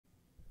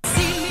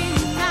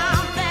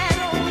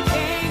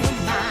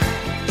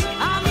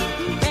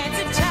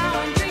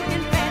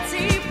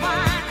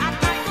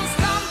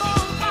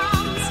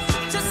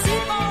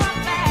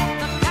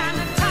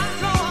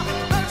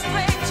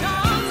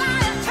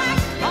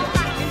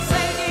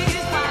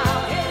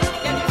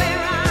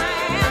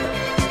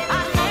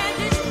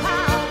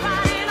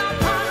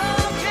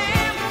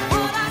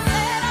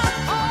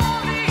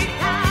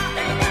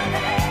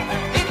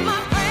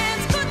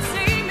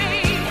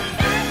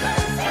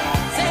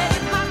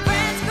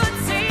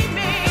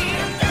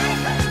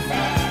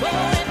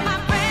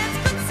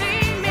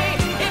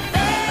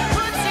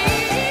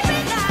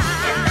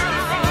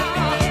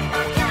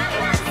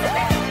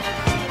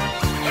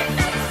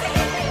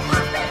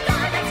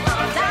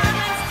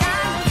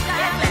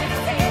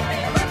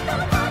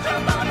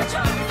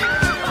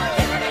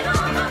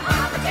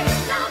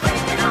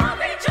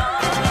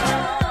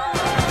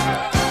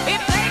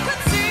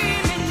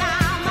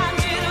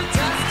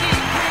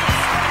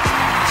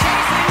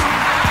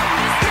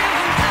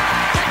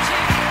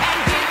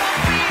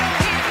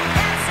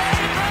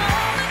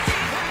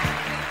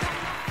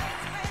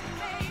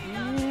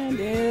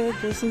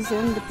This is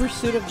In the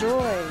Pursuit of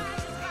Joy.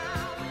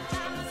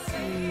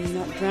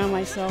 Not drown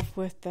myself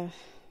with the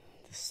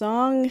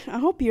song. I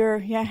hope you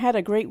had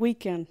a great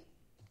weekend.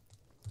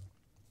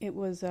 It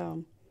was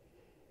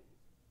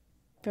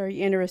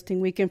very interesting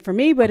weekend for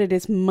me, but it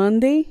is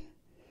Monday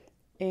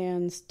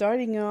and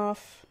starting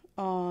off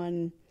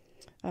on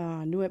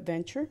a new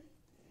adventure.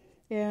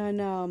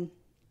 And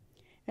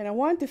I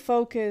wanted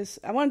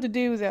to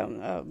do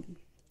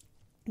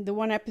the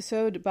one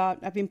episode about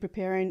I've been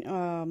preparing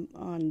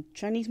on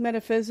Chinese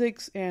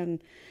metaphysics,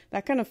 and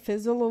that kind of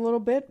fizzled a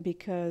little bit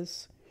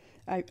because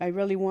I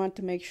really want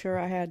to make sure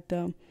I had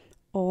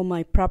all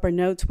my proper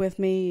notes with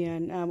me,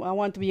 and I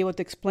want to be able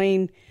to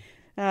explain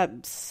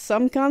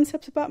some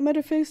concepts about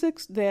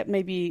metaphysics that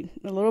may be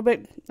a little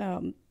bit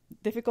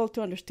difficult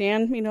to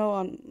understand,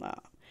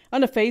 on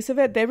the face of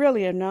it. They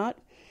really are not,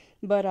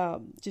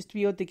 but just to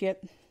be able to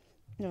get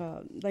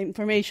the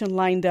information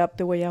lined up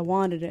the way I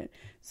wanted it,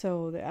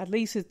 so that at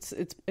least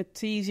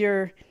it's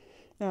easier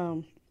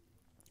for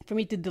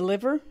me to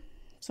deliver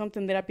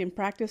something that I've been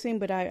practicing.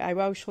 But I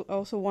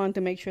also want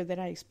to make sure that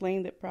I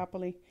explained it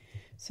properly.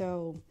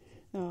 So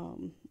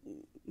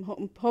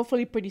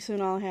hopefully pretty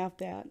soon I'll have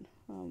that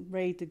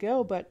ready to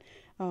go. But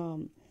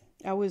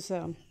I was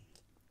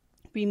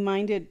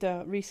reminded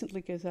recently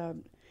because I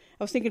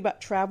was thinking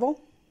about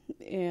travel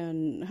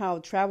and how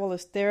travel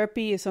as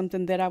therapy is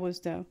something that I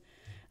was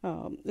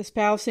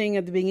espousing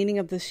at the beginning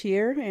of this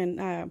year,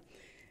 and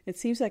it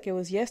seems like it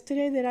was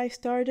yesterday that I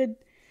started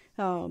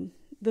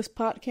this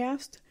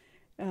podcast.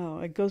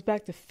 It goes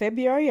back to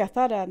February. I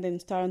thought I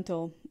didn't start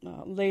until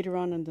later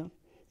on in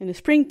the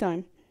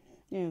springtime,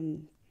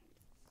 and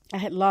I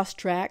had lost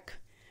track.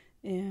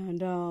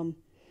 And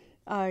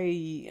I'm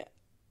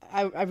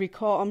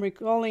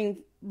recalling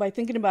by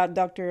thinking about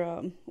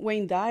Dr.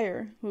 Wayne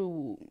Dyer,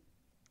 who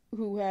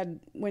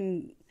had,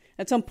 when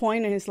at some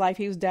point in his life,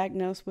 he was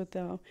diagnosed with,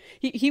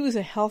 he was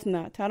a health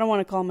nut. I don't want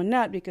to call him a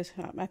nut because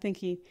I think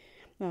he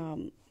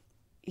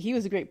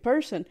was a great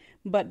person,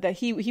 but that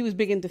he was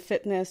big into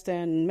fitness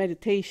and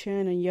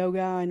meditation and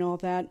yoga and all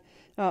that,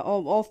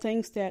 all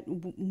things that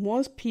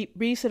most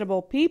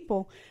reasonable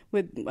people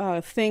would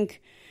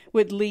think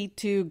would lead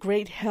to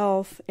great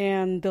health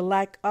and the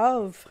lack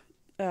of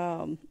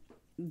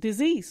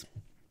disease.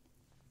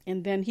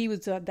 And then he was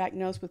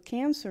diagnosed with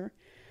cancer,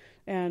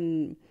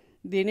 and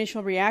the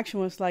initial reaction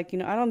was like,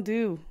 I don't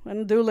do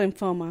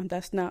lymphoma.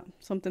 That's not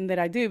something that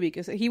I do,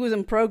 because he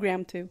wasn't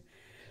programmed to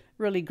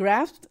really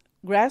grasp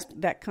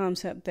that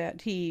concept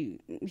that he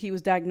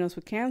was diagnosed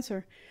with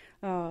cancer.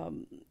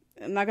 I'm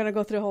not going to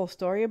go through the whole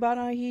story about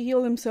how he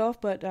healed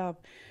himself, but I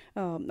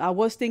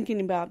was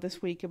thinking about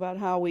this week about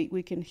how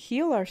we can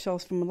heal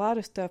ourselves from a lot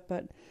of stuff,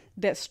 but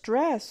that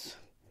stress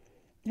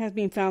has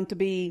been found to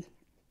be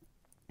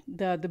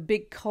the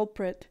big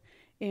culprit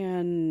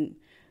in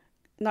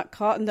not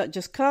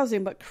just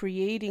causing, but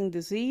creating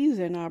disease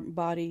in our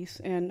bodies.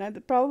 And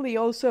that probably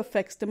also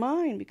affects the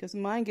mind, because the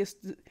mind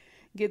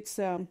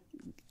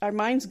our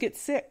minds get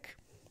sick.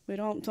 We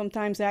don't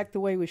sometimes act the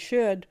way we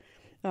should.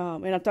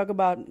 And I talk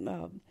about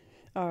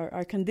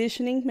our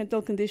conditioning,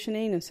 mental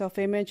conditioning and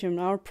self-image and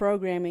our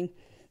programming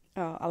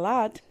a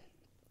lot.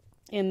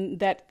 And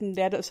that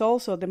is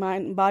also the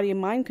body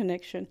and mind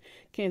connection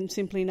can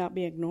simply not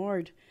be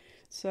ignored.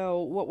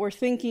 So what we're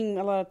thinking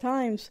a lot of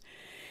times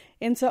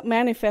ends up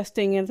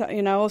manifesting, and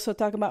I also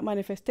talk about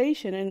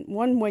manifestation. And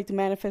one way to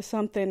manifest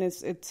something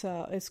is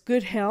it's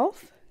good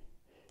health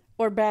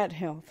or bad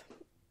health.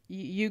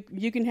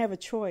 You can have a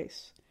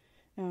choice.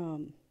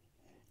 And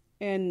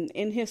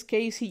in his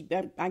case,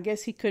 I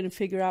guess he couldn't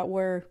figure out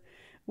where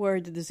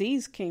the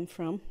disease came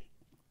from.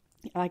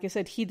 Like I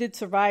said, he did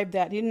survive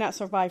that. He did not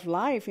survive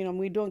life.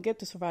 We don't get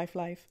to survive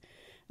life.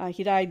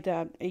 He died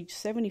at age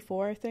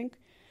 74, I think.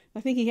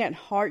 I think he had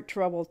heart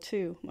trouble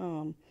too.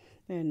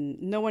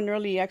 And no one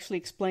really actually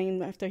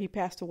explained after he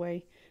passed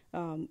away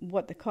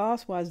what the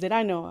cause was that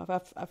I know of.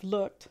 I've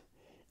looked,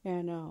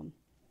 and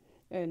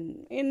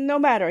no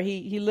matter,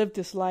 he lived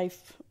his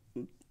life,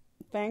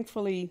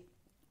 thankfully,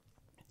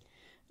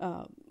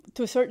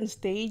 to a certain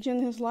stage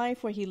in his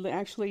life where he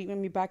actually, let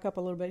me back up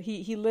a little bit,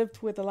 he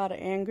lived with a lot of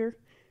anger,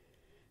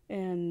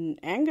 and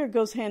anger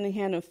goes hand in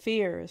hand with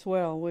fear as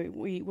well.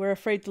 We're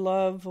afraid to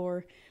love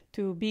or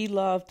to be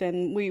loved,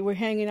 and we're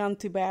hanging on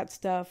to bad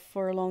stuff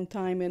for a long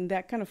time, and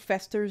that kind of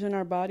festers in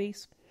our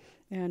bodies.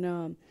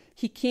 And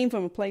he came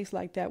from a place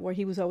like that where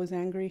he was always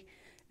angry,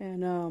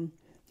 and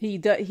he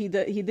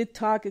did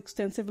talk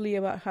extensively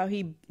about how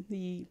he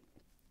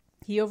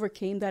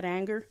overcame that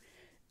anger,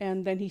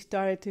 and then he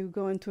started to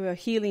go into a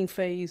healing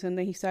phase, and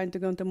then he started to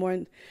go into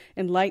more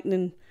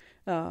enlightening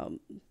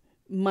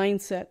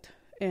mindset,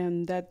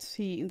 and that's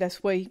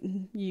why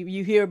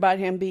you hear about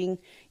him being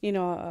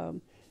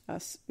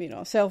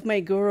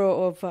self-made guru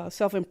of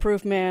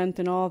self-improvement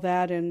and all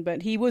that,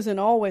 but he wasn't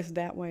always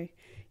that way.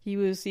 He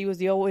was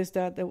always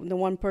the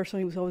one person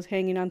who was always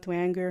hanging on to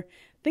anger.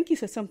 I think he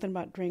said something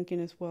about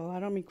drinking as well. I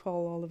don't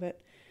recall all of it.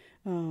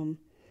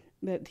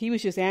 But he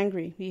was just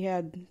angry. He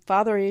had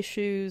father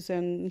issues,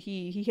 and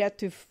he had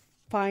to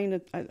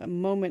find a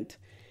moment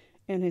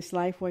in his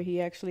life where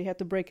he actually had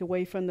to break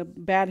away from the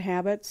bad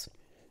habits,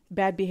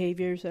 bad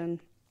behaviors, and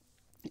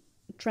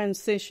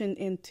transition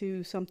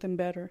into something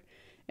better.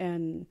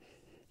 And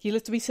he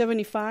lived to be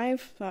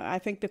 75. I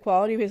think the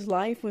quality of his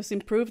life was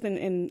improved, and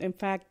in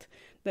fact,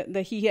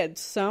 that he had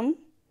some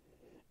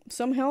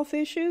health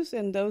issues,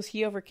 and those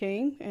he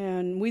overcame.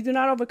 And we do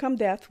not overcome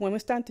death. When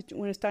it's time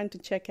to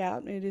check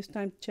out, it is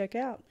time to check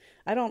out.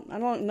 I don't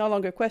no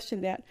longer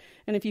question that.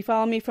 And if you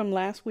follow me from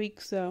last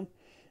week's,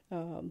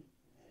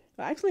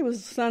 actually it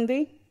was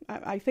Sunday.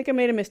 I think I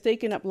made a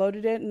mistake and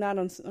uploaded it not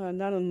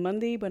on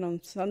Monday, but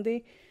on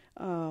Sunday.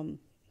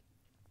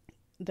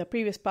 The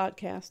previous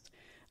podcast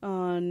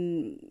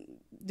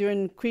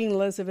during Queen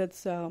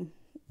Elizabeth's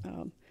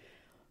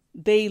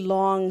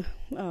day-long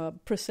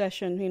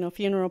procession,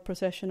 funeral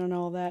procession and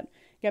all that,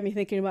 got me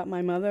thinking about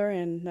my mother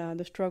and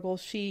the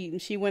struggles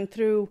she went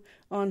through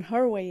on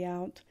her way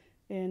out,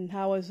 and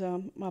how I was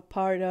a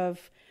part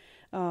of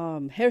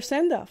her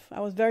send-off.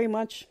 I was very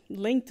much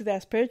linked to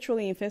that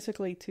spiritually and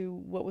physically, to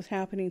what was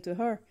happening to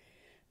her,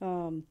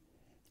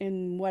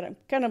 and what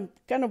kind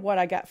of what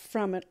I got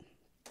from it.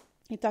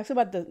 He talks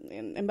about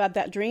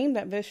that dream,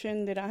 that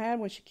vision that I had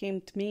when she came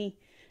to me,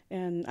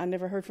 and I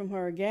never heard from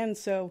her again.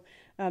 So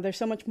there's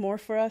so much more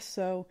for us.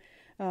 So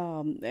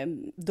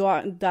and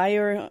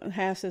Dyer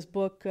has his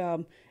book,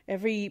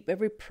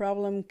 Every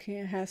Problem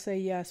Has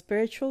a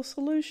Spiritual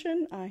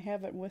Solution. I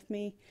have it with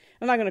me.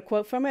 I'm not going to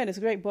quote from it. It's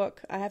a great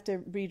book. I have to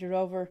read it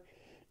over.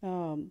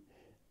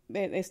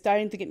 It's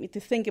starting to get me to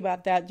think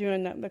about that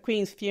during the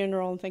Queen's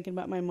funeral, and thinking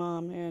about my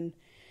mom, and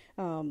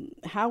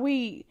how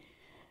we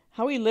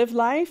live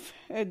life.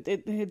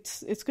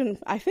 It's going.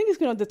 I think it's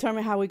going to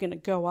determine how we're going to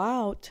go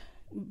out.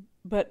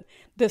 But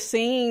the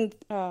saying,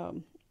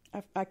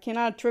 I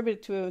cannot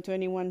attribute it to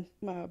anyone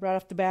right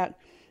off the bat,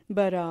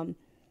 but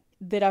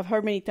that I've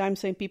heard many times,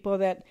 saying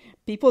that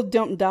people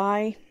don't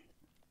die,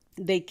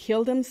 they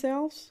kill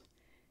themselves.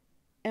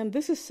 And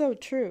this is so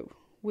true.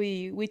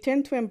 We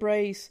tend to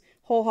embrace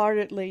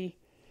wholeheartedly,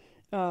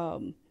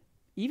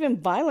 even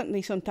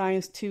violently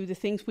sometimes, to the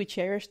things we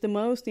cherish the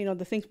most,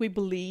 the things we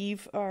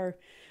believe are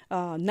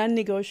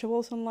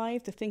non-negotiables in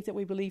life, the things that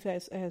we believe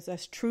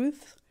as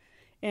truth,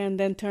 and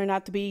then turn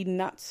out to be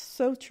not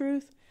so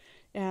truth.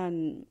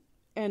 And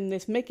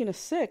it's making us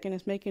sick, and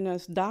it's making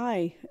us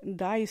die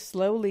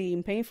slowly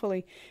and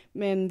painfully.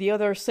 And the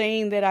other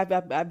saying that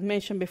I've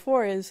mentioned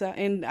before is,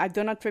 and I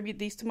don't attribute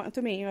these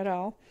to me at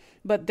all,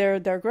 but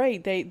they're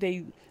great.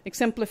 They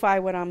exemplify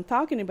what I'm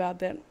talking about.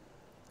 That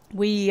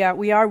we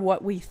are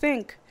what we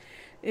think.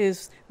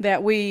 Is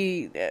that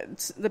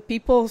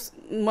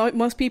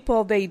most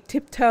people, they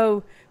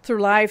tiptoe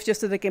through life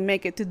just so they can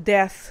make it to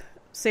death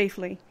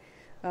safely.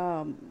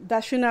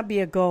 That should not be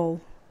a goal.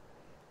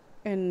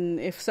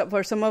 And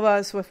for some of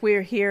us, if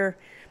we're here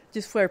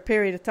just for a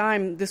period of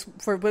time,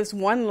 for this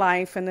one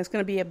life, and there's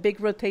going to be a big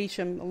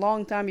rotation, a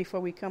long time before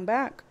we come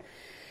back,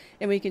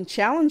 and we can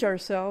challenge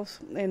ourselves.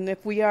 And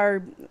if we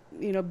are,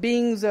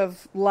 beings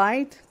of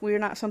light, we are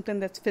not something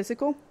that's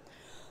physical.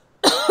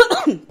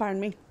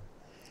 Pardon me.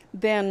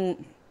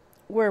 Then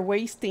we're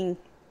wasting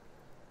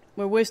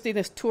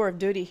this tour of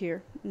duty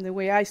here. And the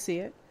way I see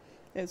it,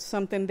 it's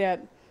something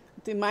that,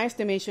 in my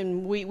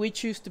estimation, we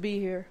choose to be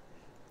here.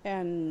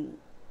 And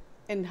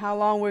how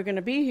long we're going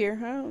to be here,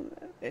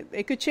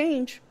 it could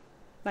change.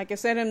 Like I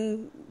said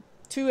in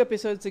 2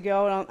 episodes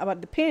ago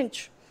about the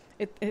pinch,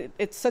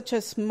 it's such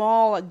a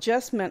small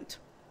adjustment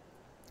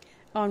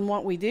on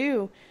what we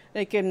do.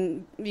 You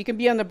can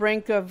be on the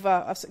brink of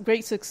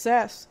great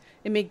success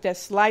and make that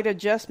slight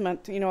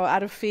adjustment,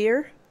 out of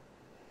fear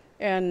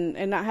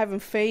and not having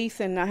faith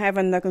and not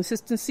having the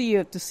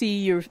consistency to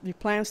see your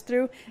plans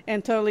through,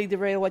 and totally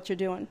derail what you're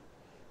doing.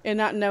 And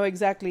not know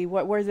exactly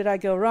where did I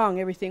go wrong.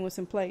 Everything was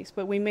in place,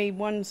 but we made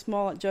one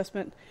small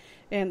adjustment,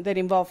 and that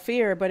involved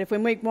fear. But if we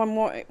make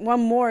one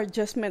more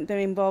adjustment that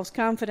involves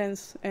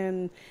confidence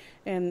and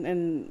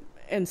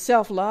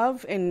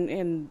self-love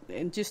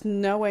and just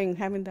knowing,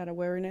 having that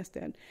awareness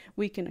that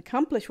we can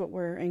accomplish what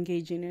we're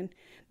engaging in,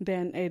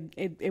 then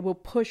it will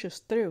push us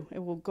through. It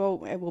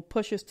will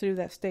push us through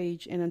that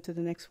stage and into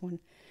the next one.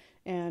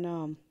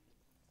 And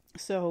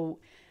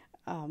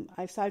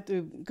I started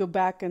to go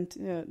back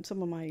into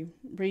some of my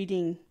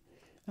reading,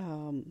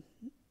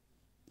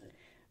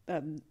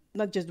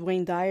 not just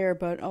Wayne Dyer,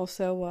 but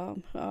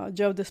also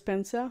Joe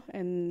Dispenza,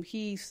 and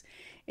he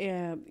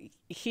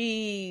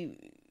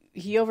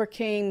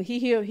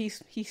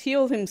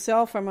healed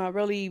himself from a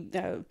really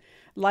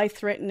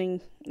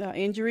life-threatening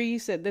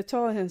injuries. That's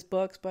all in his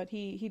books, but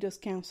he does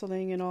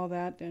counseling and all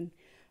that, and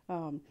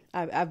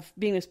I've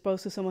been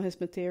exposed to some of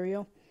his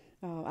material.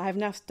 I have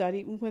not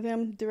studied with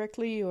him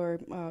directly or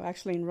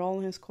actually enrolled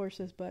in his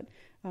courses, but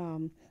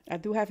I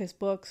do have his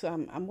books.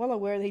 I'm well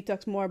aware that he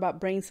talks more about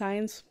brain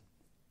science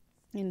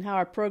and how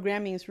our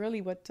programming is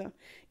really what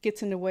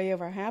gets in the way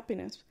of our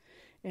happiness.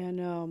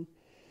 And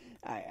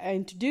I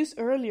introduced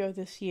earlier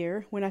this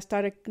year when I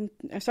started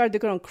to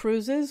go on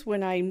cruises,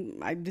 when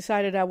I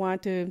decided I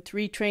wanted to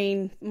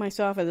retrain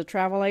myself as a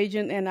travel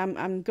agent, and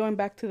I'm going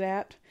back to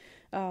that.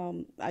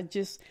 I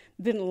just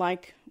didn't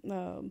like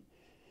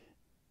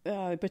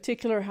in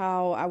particular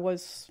how I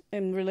was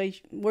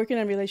working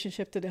in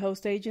relationship to the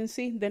host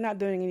agency. They're not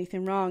doing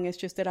anything wrong. It's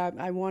just that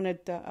I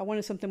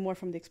wanted something more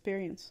from the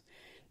experience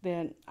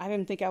that I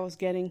didn't think I was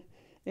getting,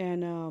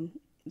 and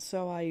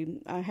so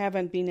I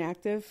haven't been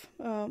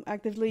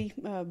actively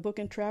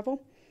booking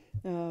travel.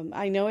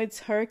 I know it's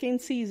hurricane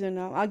season.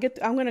 I'm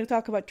going to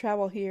talk about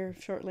travel here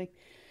shortly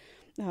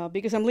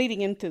because I'm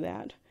leading into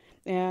that.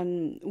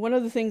 And one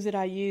of the things that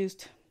I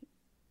used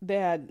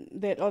that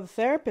other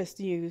therapists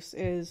use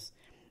is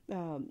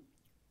I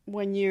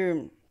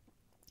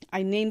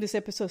named this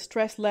episode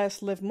 "Stress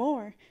Less, Live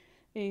More,"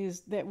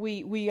 is that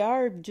we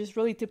are just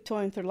really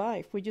tiptoeing through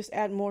life. We just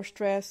add more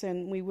stress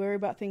and we worry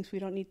about things we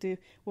don't need to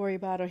worry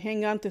about, or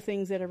hang on to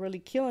things that are really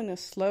killing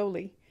us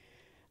slowly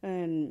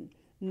and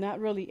not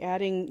really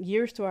adding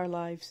years to our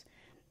lives,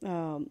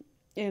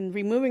 and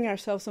removing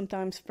ourselves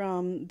sometimes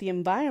from the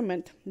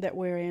environment that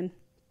we're in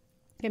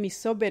can be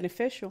so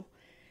beneficial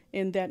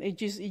in that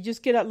you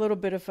just get a little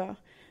bit of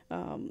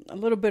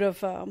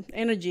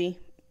energy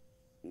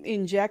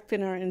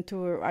injected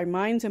into our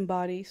minds and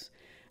bodies,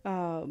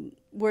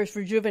 where it's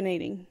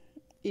rejuvenating.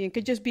 It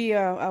could just be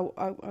a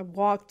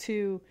walk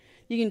to.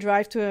 You can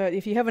drive to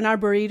if you have an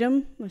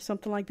arboretum or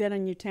something like that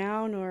in your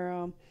town,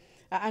 or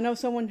I know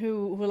someone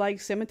who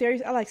likes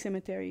cemeteries. I like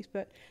cemeteries,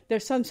 but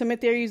there's some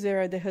cemeteries.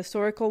 There are the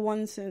historical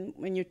ones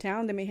in your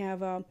town. They may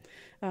have a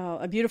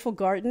beautiful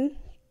garden.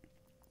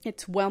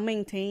 It's well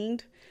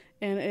maintained.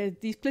 And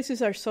these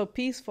places are so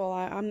peaceful.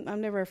 I'm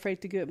never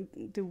afraid to go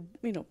to,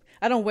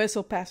 I don't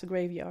whistle past a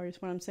graveyard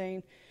is what I'm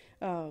saying.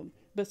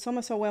 But some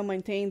are so well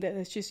maintained that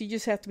it's just, you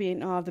just have to be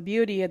in awe of the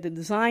beauty of the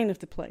design of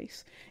the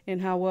place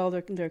and how well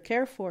they're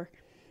cared for.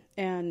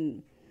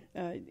 And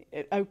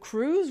a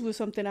cruise was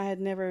something I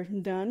had never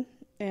done.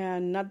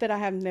 And not that I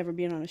have never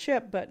been on a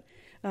ship, but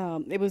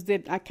it was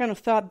that I kind of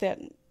thought that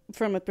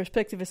from a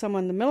perspective of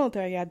someone in the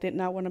military, I did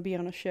not want to be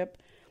on a ship.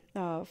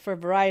 For a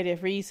variety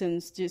of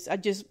reasons,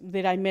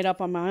 that I made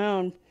up on my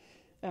own,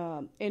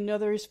 and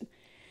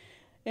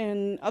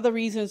other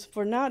reasons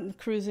for not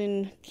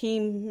cruising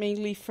came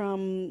mainly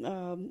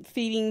from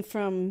feeding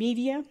from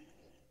media,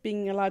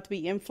 being allowed to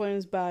be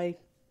influenced by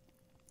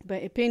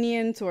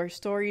opinions or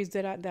stories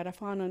that I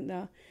found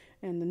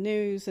in the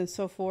news and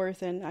so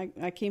forth. And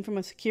I came from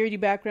a security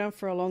background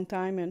for a long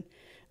time, and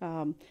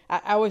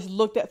I always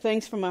looked at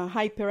things from a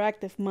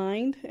hyperactive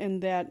mind,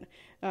 and that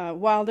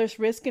while there's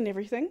risk in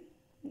everything.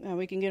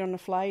 We can get on a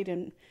flight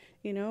and,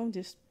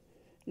 just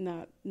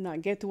not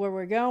get to where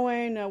we're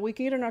going. We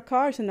can get in our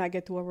cars and not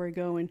get to where we're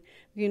going.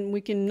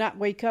 We can not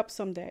wake up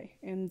someday,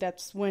 and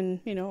that's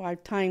when, our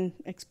time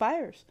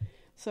expires.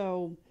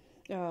 So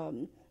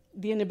the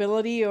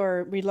inability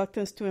or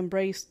reluctance to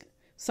embrace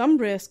some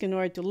risk in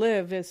order to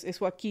live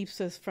is what keeps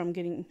us from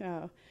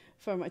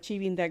from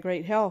achieving that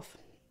great health.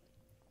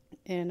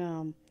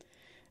 And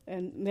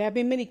there have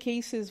been many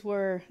cases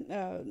where,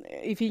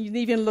 if you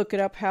even look it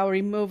up, how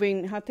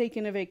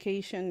taking a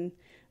vacation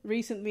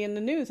recently in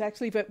the news,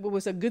 actually, it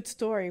was a good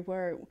story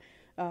where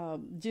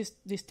just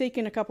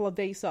taking a couple of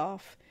days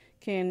off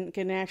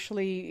can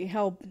actually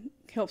help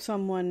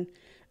someone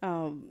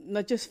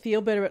not just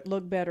feel better, but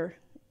look better.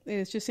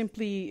 It's just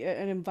simply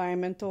an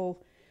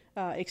environmental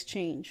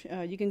exchange.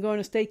 You can go on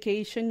a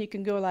staycation. You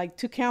can go like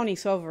 2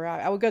 counties over.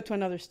 I would go to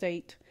another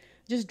state,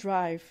 just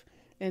drive.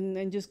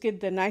 And just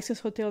get the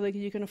nicest hotel that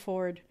you can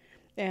afford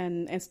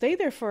and stay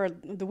there for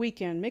the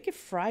weekend. Make it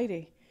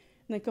Friday.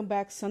 And then come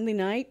back Sunday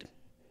night.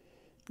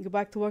 Go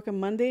back to work on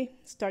Monday.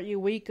 Start your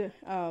week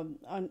on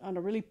a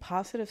really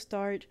positive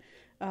start.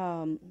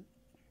 And,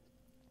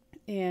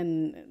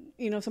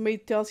 somebody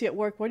tells you at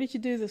work, what did you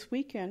do this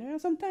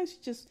weekend? Sometimes you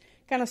just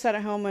kind of sit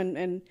at home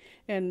and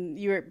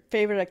your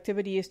favorite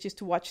activity is just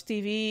to watch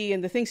TV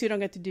and the things you don't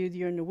get to do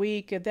during the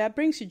week. If that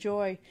brings you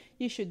joy,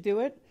 you should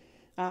do it.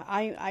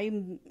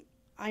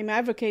 I'm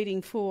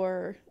advocating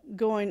for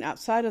going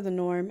outside of the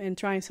norm and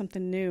trying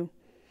something new.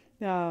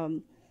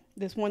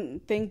 There's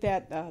one thing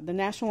that the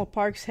national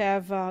parks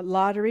have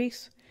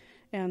lotteries,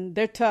 and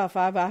they're tough.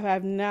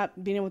 I've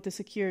not been able to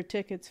secure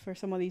tickets for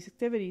some of these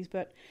activities,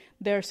 but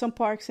there are some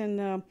parks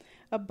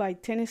up by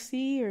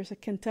Tennessee or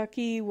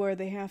Kentucky where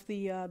they have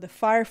the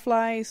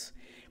fireflies,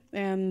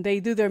 and they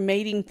do their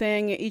mating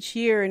thing each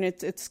year, and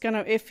it's kind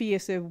of iffy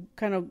as to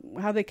kind of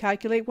how they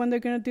calculate when they're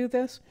going to do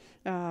this.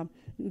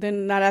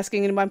 Then not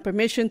asking anyone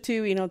permission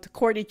to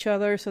court each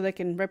other so they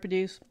can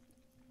reproduce.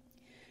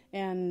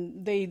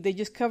 And they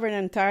just cover an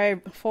entire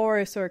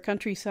forest or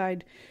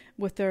countryside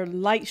with their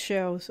light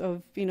shows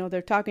of,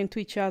 they're talking to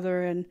each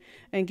other and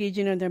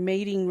engaging in their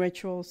mating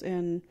rituals.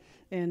 And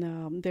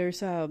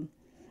there's the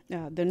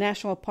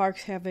national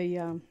parks have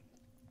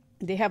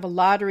they have a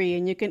lottery,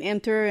 and you can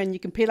enter and you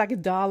can pay like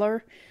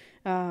 $1.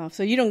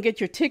 So you don't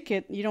get your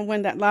ticket, you don't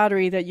win that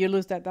lottery that you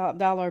lose that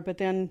 $1. But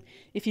then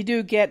if you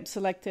do get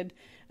selected,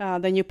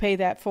 then you pay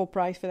that full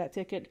price for that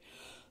ticket.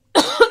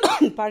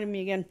 Pardon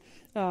me again.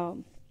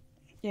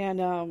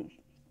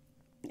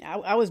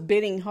 I was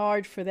bidding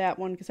hard for that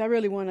one because I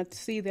really wanted to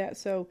see that.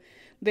 So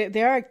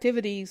there are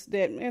activities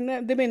that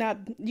they may not,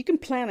 you can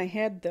plan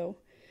ahead though.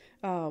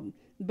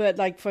 But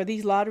like for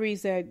these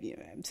lotteries that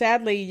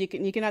sadly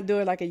you cannot do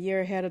it like a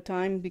year ahead of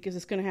time because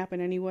it's going to happen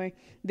anyway.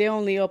 They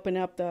only open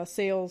up the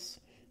sales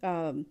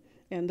and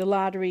the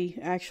lottery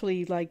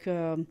actually like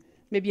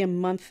maybe a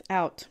month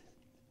out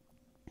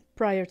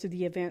prior to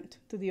the event,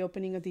 to the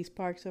opening of these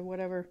parks or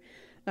whatever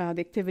the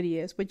activity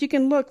is. But you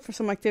can look for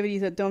some activities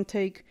that don't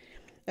take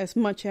as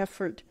much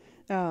effort.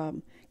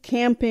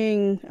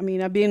 Camping. I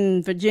mean, I've been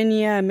in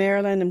Virginia,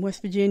 Maryland, and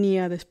West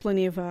Virginia. There's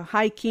plenty of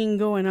hiking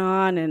going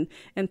on and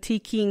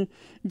antiquing.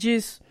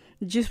 Just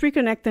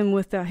reconnecting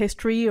with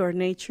history or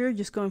nature.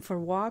 Just going for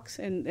walks.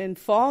 And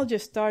fall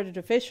just started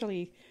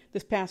officially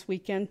this past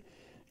weekend,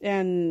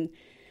 and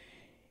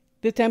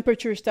the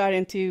temperature is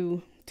starting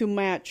to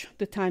match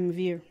the time of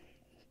year.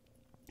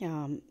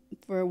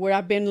 For where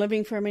I've been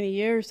living for many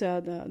years,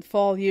 the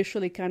fall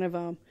usually kind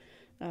of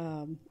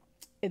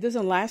it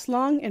doesn't last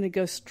long, and it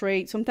goes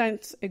straight.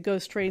 Sometimes it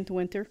goes straight into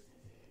winter,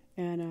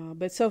 and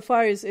but so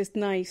far it's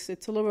nice.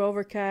 It's a little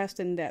overcast,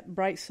 and that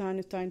bright sun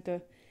is starting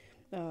to.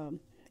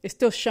 It's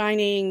still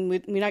shining.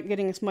 We're not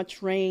getting as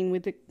much rain. We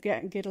did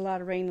get a lot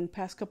of rain in the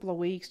past couple of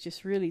weeks,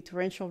 just really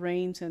torrential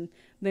rains, and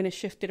then it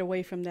shifted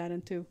away from that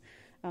into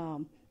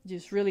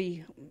just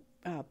really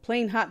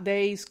plain hot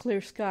days,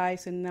 clear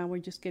skies, and now we're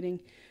just getting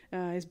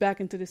it's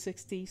back into the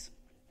 60s.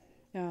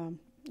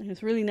 And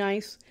it's really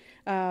nice.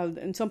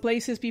 In some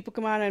places, people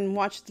come out and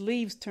watch the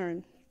leaves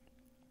turn.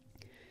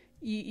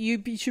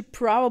 You should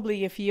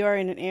probably, if you are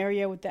in an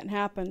area where that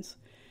happens,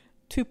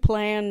 to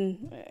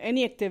plan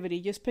any activity.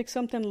 Just pick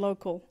something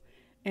local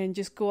and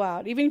just go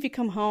out. Even if you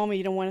come home and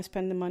you don't want to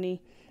spend the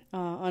money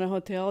on a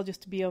hotel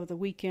just to be over the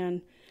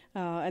weekend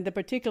at the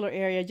particular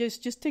area,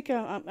 just take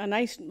a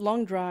nice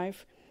long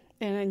drive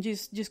and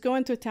just go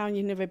into a town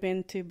you've never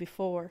been to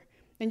before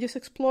and just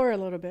explore a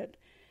little bit.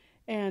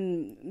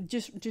 And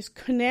just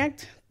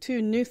connect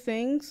to new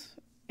things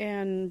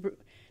and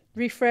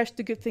refresh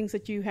the good things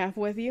that you have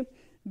with you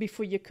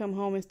before you come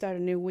home and start a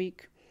new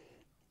week.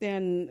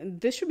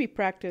 And this should be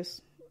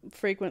practiced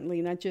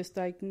frequently, not just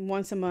like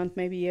once a month.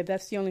 Maybe if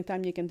that's the only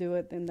time you can do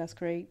it, then that's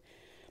great.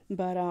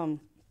 But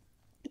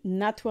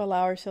not to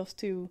allow ourselves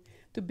to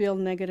build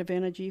negative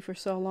energy for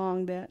so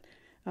long that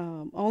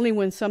only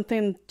when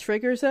something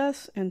triggers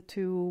us and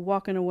to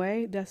walking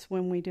away, that's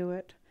when we do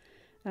it.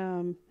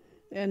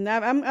 And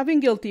I've been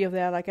guilty of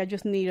that. Like, I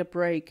just need a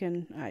break,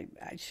 and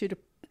I should have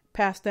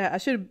passed that. I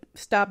should have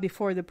stopped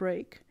before the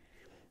break,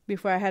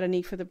 before I had a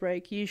need for the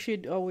break. You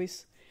should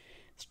always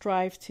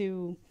strive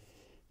to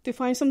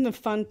find something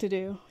fun to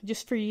do,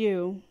 just for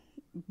you,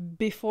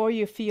 before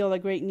you feel a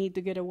great need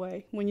to get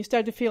away. When you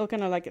start to feel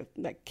kind of like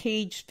that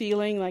caged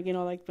feeling, like,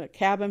 like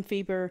cabin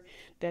fever,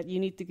 that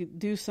you need to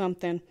do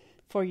something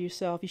for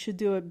yourself, you should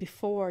do it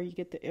before you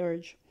get the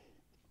urge.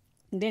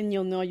 Then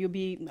you'll know you'll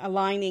be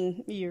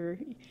aligning your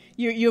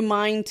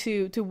mind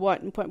to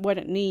what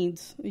it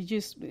needs. You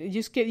just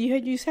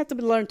have to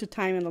learn to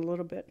time it a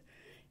little bit.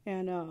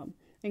 And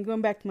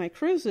going back to my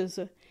cruises,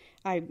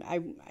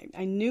 I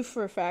knew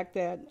for a fact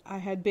that I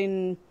had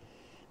been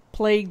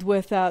plagued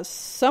with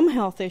some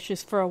health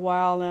issues for a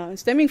while,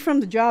 stemming from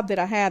the job that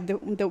I had,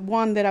 the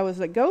one that I was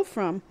let go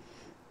from.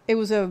 It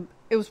was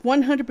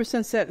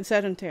 100%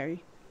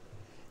 sedentary,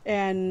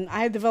 and I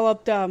had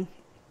developed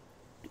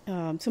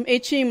some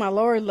itching in my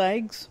lower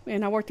legs,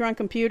 and I worked around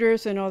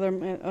computers and other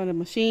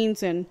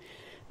machines, and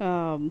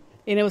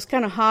it was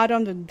kind of hot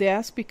on the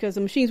desk because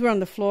the machines were on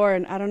the floor,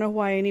 and I don't know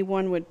why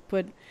anyone would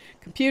put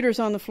computers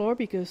on the floor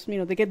because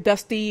they get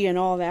dusty and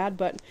all that.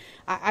 But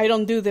I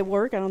don't do the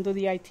work, I don't do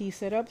the IT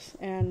setups,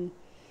 and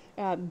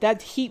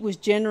that heat was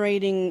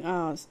generating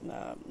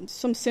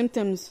some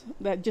symptoms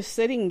that just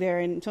sitting there,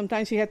 and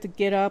sometimes you had to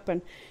get up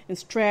and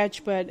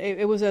stretch, but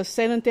it was a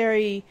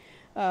sedentary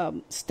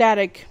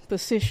static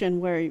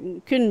position where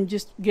you couldn't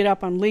just get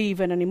up and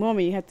leave at any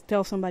moment. You had to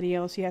tell somebody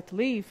else you had to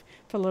leave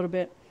for a little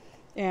bit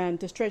and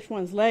to stretch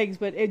one's legs,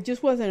 but it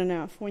just wasn't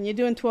enough. When you're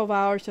doing 12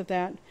 hours of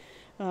that,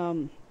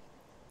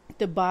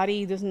 the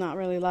body does not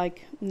really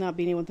like not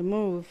being able to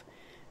move.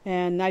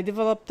 And I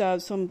developed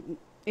some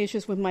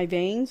issues with my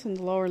veins in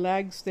the lower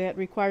legs that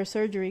require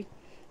surgery,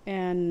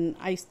 and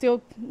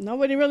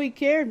nobody really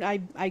cared.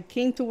 I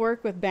came to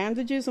work with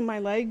bandages on my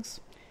legs.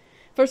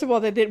 First of all,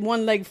 they did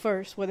one leg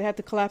first, where they had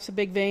to collapse a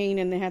big vein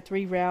and they had to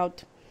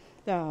reroute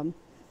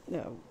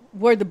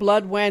where the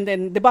blood went,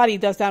 and the body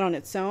does that on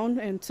its own.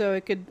 And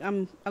so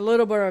I'm a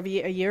little bit of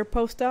a year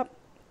post-op,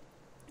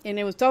 and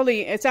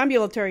it's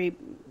ambulatory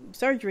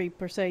surgery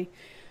per se,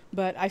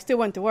 but I still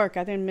went to work.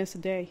 I didn't miss a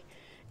day,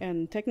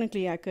 and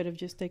technically I could have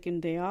just taken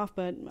a day off.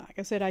 But like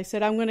I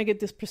said, I'm going to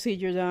get this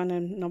procedure done,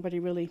 and nobody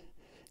really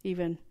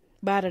even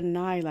batted an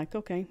eye. Like,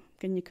 okay,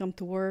 can you come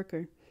to work?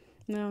 Or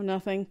no,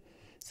 nothing.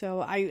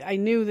 So I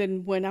knew that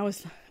when I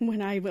was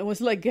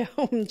let go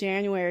in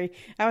January,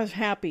 I was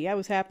happy. I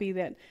was happy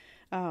that,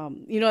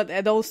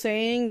 that old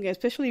saying,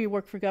 especially if you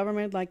work for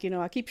government, like,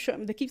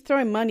 they keep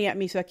throwing money at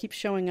me, so I keep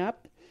showing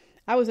up.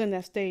 I was in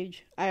that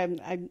stage.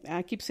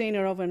 I keep saying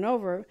it over and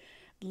over.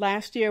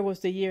 Last year was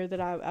the year that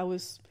I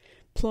was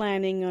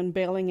planning on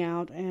bailing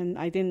out, and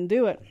I didn't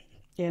do it.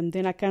 And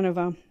then I kind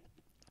of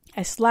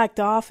I slacked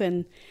off,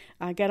 and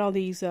I got all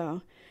these. I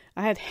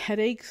had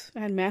headaches. I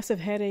had massive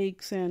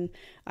headaches, and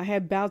I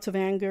had bouts of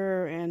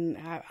anger, and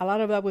a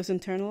lot of that was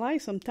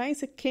internalized.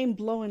 Sometimes it came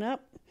blowing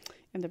up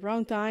in the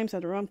wrong times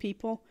at the wrong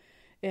people,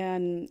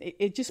 and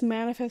it just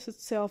manifests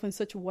itself in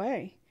such a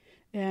way.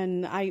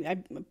 And I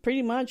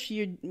pretty much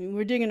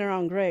we're digging our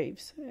own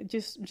graves,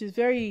 just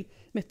very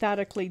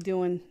methodically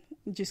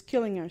just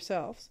killing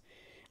ourselves.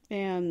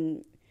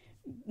 And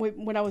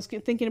when I was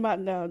thinking about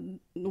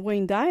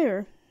Wayne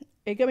Dyer,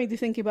 it got me to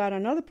think about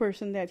another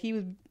person that he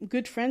was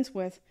good friends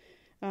with,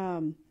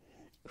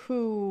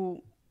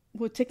 who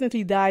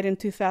technically died in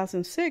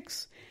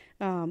 2006.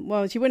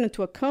 Well, she went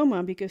into a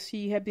coma because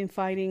she had been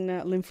fighting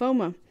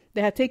lymphoma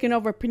that had taken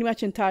over pretty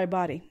much entire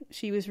body.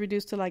 She was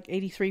reduced to like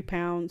 83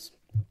 pounds.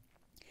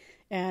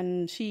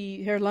 And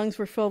her lungs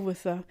were filled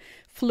with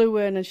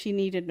fluid, and she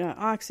needed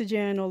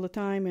oxygen all the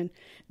time. And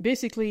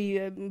basically,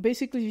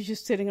 she was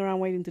just sitting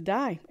around waiting to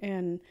die.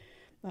 And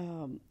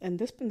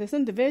this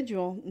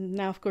individual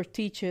now, of course,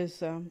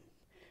 teaches,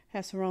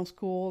 has her own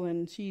school,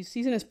 and she's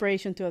an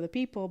inspiration to other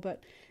people.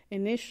 But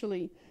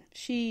initially,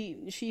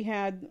 she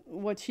had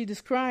what she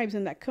describes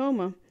in that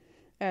coma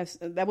as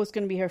that was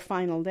going to be her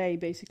final day,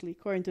 basically,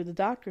 according to the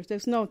doctors.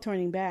 There's no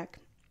turning back,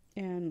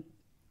 and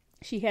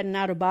she had an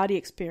out-of-body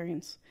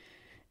experience.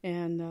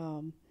 And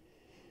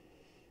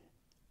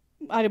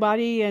out of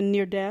body and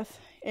near death,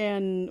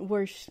 and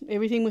where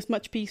everything was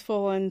much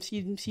peaceful, and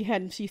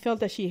she felt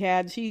that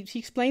she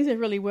explains it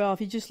really well.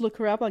 If you just look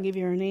her up, I'll give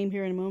you her name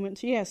here in a moment.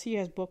 She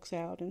has books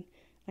out, and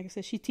like I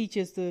said, she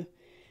teaches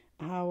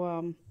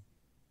how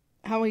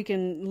we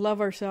can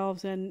love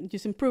ourselves and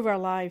just improve our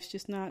lives,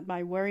 just not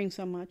by worrying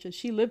so much. And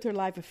she lived her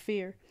life of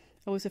fear.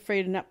 I was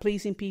afraid of not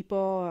pleasing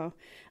people,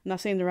 not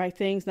saying the right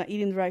things, not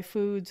eating the right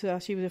foods.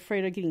 She was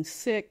afraid of getting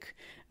sick.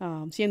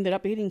 She ended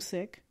up getting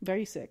sick,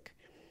 very sick.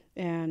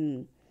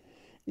 And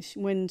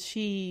when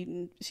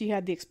she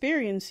had the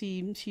experience,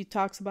 she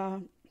talks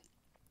about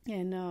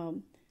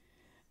and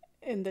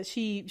that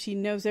she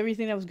knows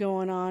everything that was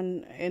going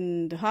on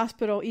in the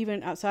hospital,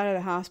 even outside of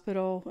the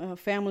hospital,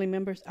 family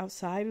members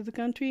outside of the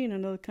country, in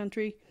another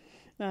country.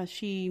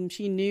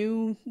 She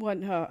knew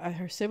what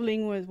her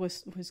sibling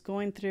was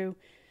going through.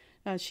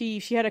 She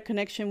had a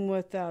connection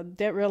with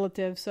dead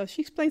relatives, so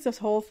she explains this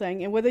whole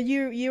thing. And whether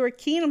you are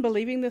keen on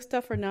believing this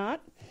stuff or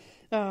not,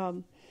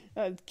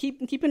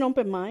 keep an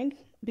open mind,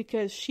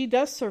 because she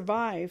does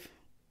survive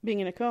being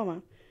in a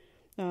coma.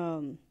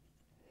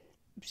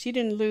 She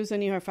didn't lose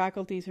any of her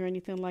faculties or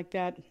anything like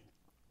that.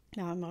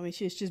 I mean,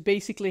 she's just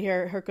basically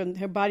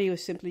her body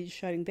was simply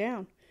shutting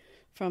down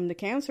from the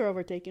cancer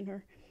overtaking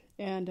her,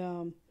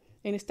 and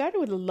it started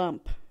with a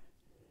lump.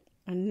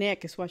 A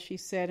neck is what she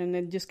said, and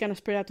then just kind of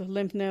spread out to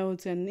lymph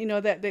nodes, and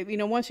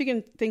once you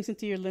get things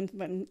into your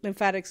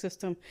lymphatic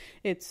system,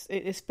 it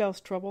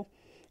spells trouble.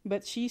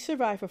 But she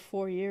survived for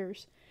 4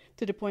 years,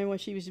 to the point where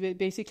she was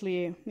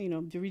basically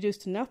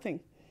reduced to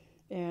nothing.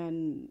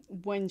 And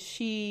when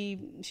she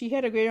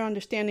had a greater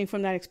understanding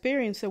from that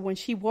experience, so when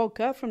she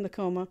woke up from the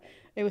coma,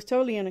 it was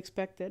totally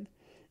unexpected.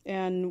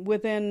 And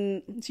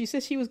she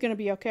said she was going to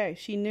be okay.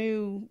 She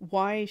knew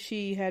why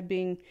she had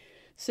been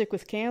sick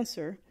with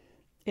cancer.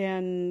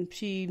 And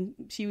she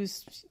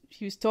was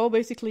told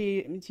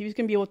basically she was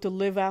going to be able to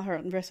live out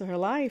the rest of her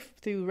life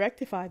to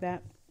rectify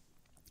that.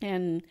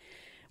 And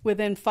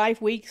within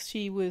 5 weeks,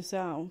 she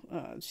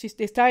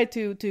started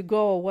to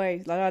go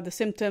away. A lot of the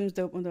symptoms,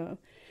 the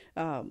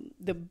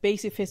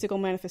basic physical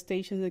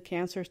manifestations of the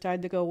cancer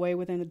started to go away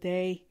within a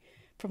day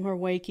from her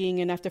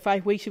waking. And after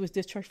 5 weeks, she was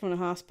discharged from the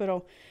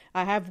hospital.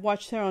 I have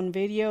watched her on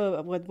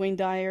video with Wayne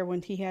Dyer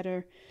when he had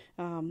her.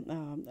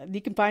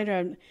 You can find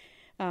her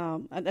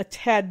a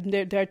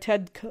TED. There are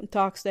TED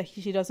talks that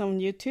she does on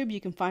YouTube. You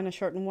can find a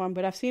shortened one,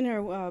 but I've seen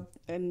her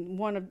in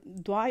one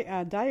of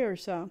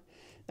Dyer's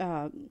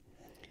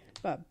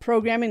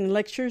programming and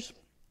lectures.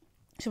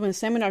 So in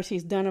seminars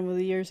he's done over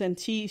the years, and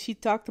she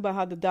talked about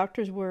how the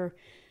doctors were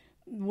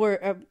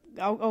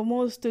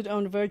almost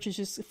on the verge of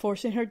just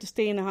forcing her to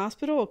stay in the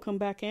hospital or come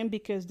back in,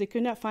 because they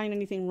could not find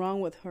anything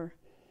wrong with her.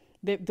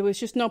 There was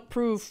just no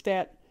proof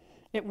that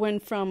it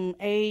went from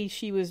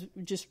she was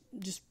just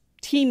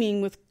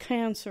teeming with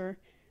cancer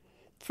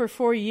for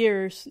 4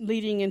 years,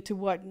 leading into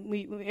what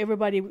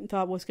everybody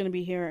thought was going to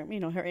be her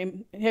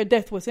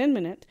death was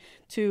imminent,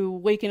 to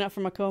waking up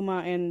from a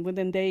coma, and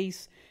within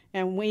days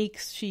and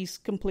weeks she's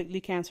completely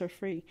cancer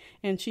free,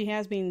 and she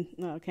has been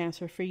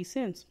cancer free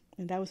since,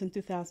 and that was in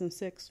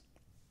 2006.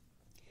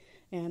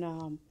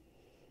 And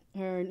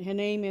her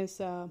name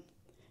is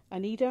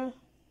Anita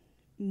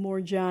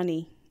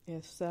Moorjani.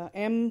 It's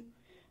Moorjani,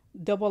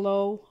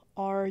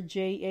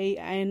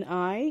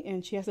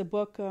 and she has a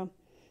book,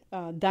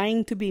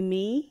 Dying to Be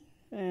Me,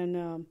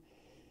 and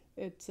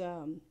it's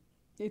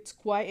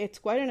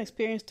quite an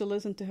experience to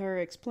listen to her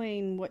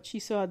explain what she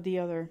saw on the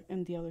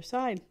other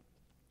side.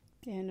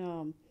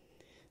 And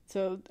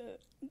so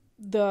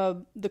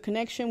the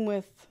connection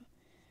with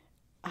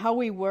how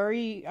we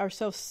worry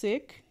ourselves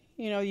sick.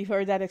 You've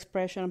heard that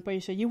expression. I'm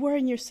pretty sure you're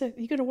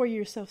going to worry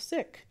yourself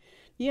sick.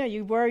 Yeah,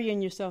 you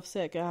worrying yourself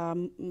sick.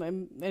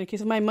 In the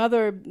case of my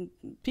mother,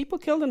 people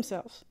kill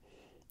themselves.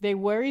 They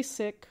worry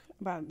sick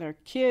about their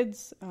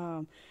kids,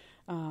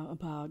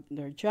 about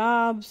their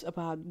jobs,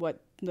 about what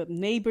the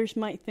neighbors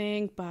might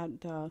think,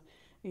 about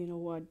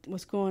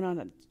what's going on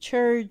at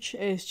church.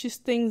 It's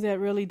just things that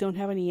really don't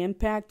have any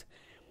impact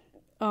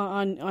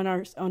on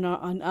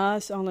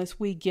us unless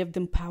we give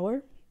them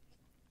power.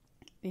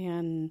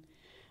 And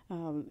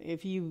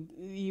if you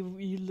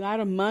a lot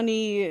of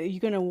money,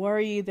 you're gonna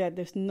worry that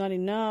there's not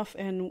enough,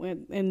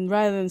 and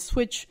rather than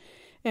switch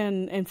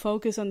and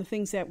focus on the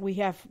things that we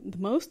have the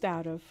most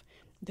out of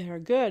that are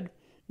good,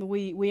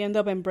 we end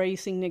up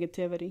embracing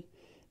negativity,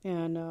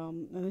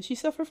 and she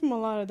suffered from a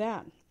lot of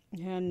that.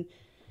 And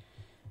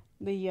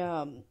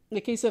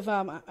the case of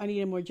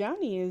Anita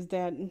Morjani is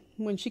that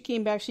when she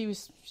came back, she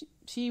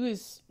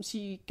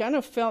kind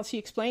of felt, she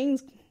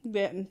explains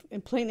that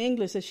in plain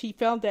English, that she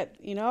felt that,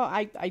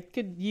 I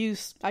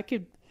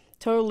could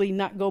totally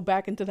not go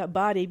back into that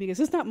body because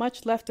there's not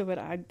much left of it.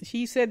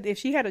 She said if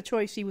she had a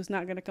choice, she was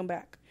not going to come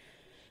back.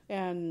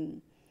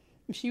 And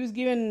she was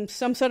given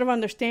some sort of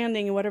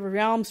understanding in whatever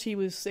realm she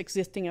was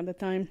existing at the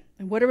time,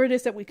 and whatever it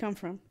is that we come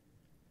from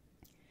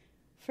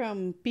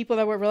people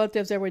that were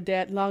relatives that were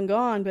dead, long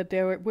gone, but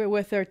they were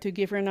with her to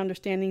give her an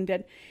understanding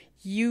that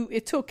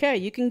it's okay,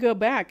 you can go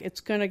back,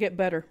 it's going to get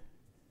better.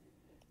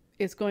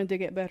 It's going to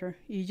get better.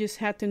 You just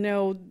had to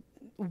know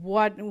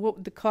what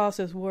the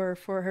causes were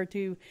for her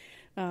to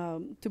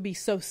be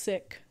so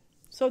sick,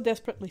 so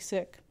desperately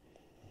sick.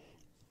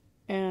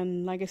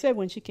 And like I said,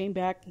 when she came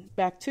back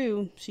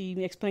to,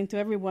 she explained to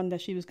everyone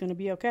that she was going to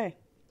be okay.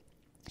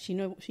 She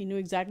knew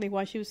exactly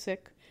why she was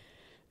sick,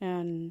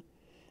 and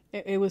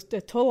it was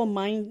a total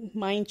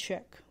mind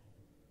check.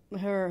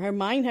 Her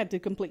mind had to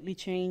completely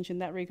change in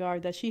that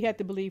regard, that she had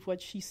to believe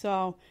what she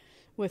saw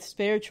with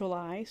spiritual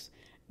eyes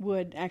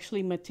would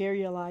actually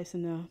materialize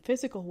in the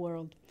physical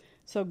world.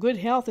 So good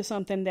health is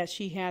something that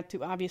she had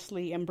to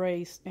obviously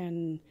embrace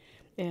and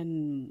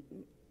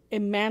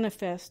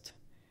manifest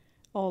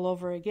all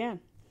over again.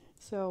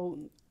 So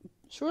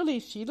surely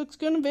she looks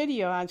good in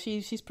video.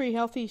 She's pretty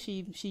healthy.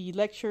 She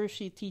lectures,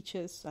 she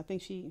teaches. I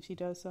think she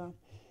does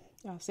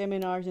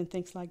seminars and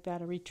things like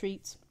that, or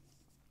retreats.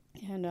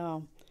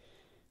 And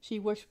she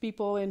works with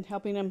people in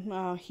helping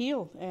them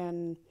heal.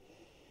 And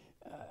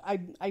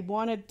I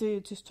wanted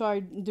to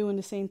start doing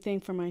the same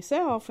thing for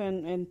myself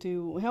and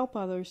to help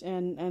others.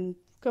 And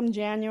come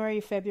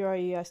January,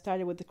 February, I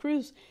started with the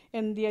cruise.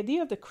 And the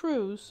idea of the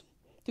cruise,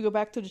 to go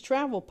back to the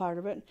travel part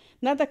of it,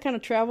 not that kind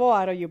of travel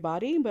out of your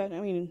body, but I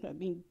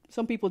mean,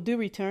 some people do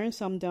return,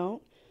 some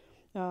don't.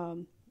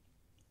 And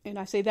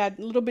I say that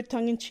a little bit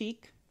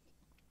tongue-in-cheek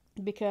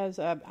because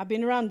I've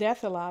been around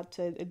death a lot,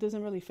 so it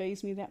doesn't really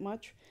faze me that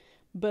much.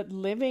 But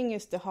living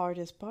is the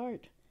hardest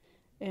part,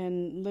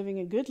 and living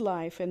a good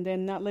life, and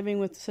then not living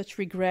with such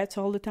regrets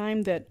all the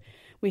time that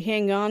we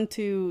hang on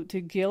to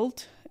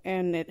guilt,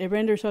 and it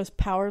renders us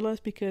powerless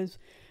because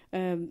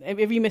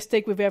every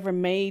mistake we've ever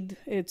made,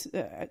 it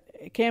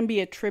can be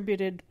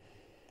attributed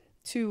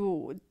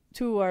to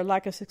our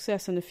lack of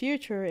success in the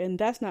future, and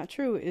that's not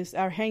true. It's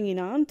our hanging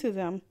on to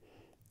them,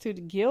 to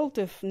the guilt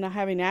of not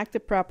having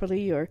acted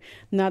properly or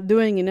not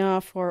doing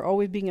enough, or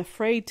always being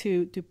afraid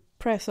to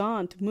press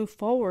on, to move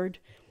forward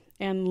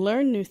and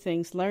learn new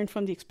things, learn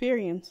from the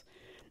experience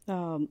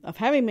of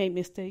having made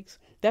mistakes.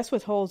 That's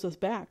what holds us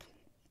back.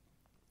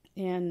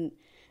 And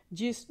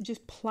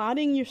just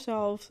plotting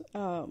yourself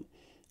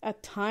a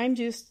time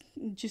just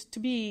to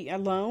be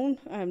alone,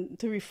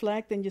 to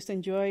reflect and just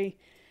enjoy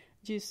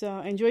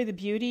the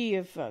beauty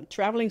of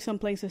traveling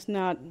someplace that's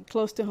not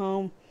close to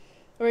home,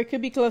 or it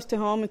could be close to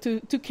home, two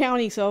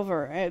counties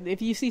over.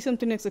 If you see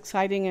something that's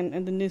exciting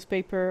in the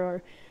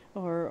newspaper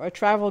or a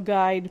travel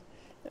guide,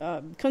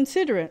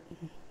 consider it.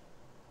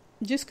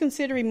 Just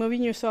consider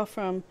removing yourself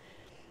from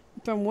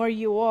where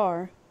you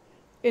are.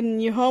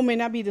 And your home may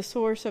not be the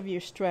source of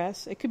your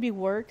stress. It could be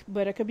work,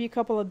 but it could be a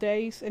couple of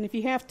days. And if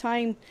you have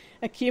time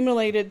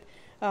accumulated,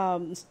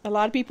 a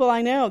lot of people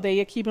I know, they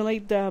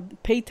accumulate the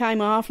paid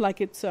time off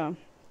like it's a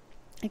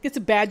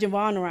badge of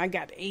honor. I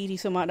got 80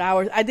 some odd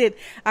hours.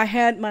 I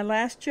had my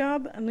last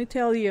job. Let me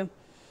tell you,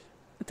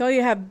 I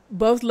have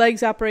both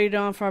legs operated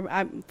on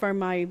for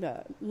my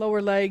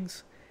lower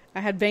legs. I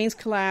had veins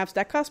collapsed.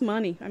 That cost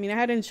money. I mean, I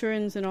had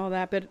insurance and all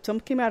that, but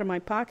some came out of my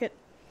pocket.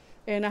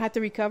 And I had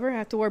to recover. I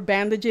had to wear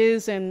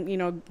bandages and,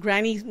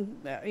 granny,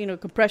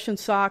 compression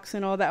socks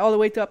and all that, all the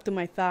way up to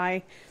my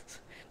thigh.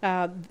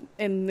 And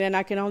then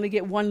I can only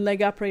get one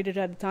leg operated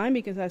at a time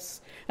because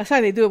that's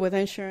how they do it with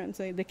insurance.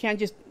 They can't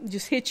just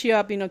hit you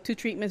up, 2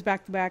 treatments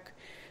back to back,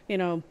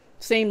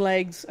 same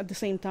legs at the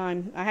same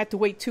time. I had to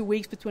wait 2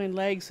 weeks between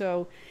legs,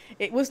 so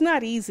it was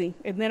not easy.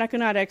 And then I could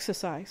not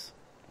exercise.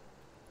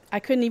 I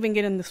couldn't even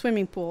get in the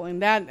swimming pool.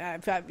 And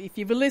that, if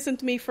you've listened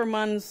to me for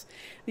months,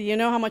 you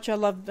know how much I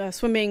love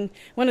swimming.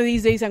 One of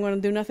these days I'm going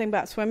to do nothing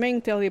but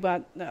swimming, tell you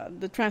about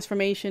the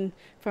transformation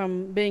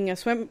from being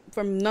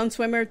from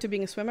non-swimmer to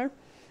being a swimmer.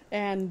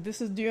 And this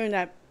is during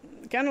that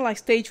kind of like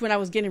stage when I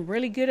was getting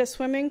really good at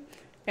swimming.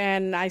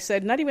 And I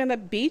said, not even at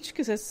the beach,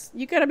 because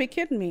you got to be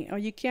kidding me. Or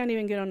you can't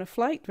even get on a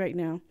flight right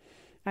now.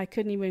 I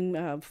couldn't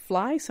even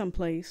fly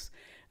someplace.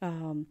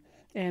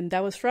 And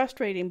that was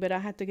frustrating, but I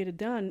had to get it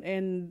done.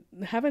 And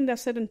having that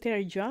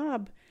sedentary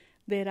job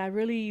that I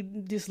really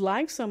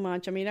disliked so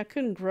much, I mean, I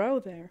couldn't grow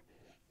there.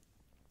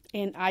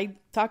 And I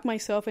talked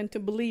myself into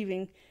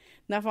believing,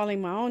 not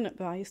following my own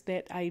advice,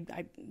 that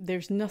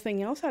there's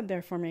nothing else out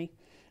there for me.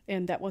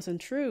 And that wasn't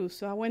true.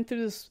 So I went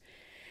through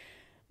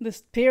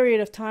this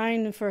period of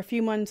time for a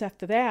few months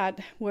after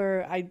that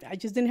where I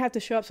just didn't have to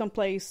show up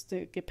someplace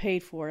to get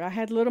paid for. I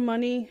had little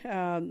money.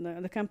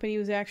 The company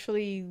was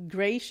actually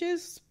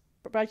gracious.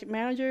 Project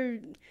manager,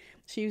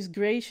 she was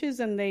gracious,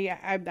 and I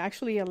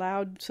actually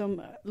allowed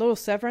some little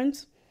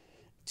severance,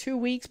 2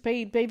 weeks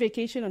paid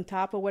vacation on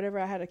top of whatever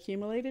I had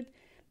accumulated.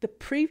 The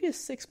previous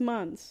 6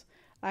 months,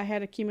 I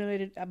had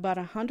accumulated about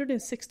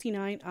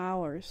 169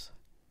 hours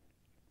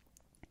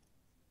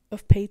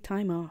of paid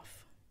time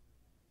off.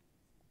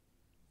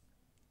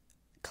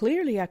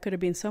 Clearly, I could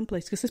have been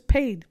someplace because it's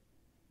paid.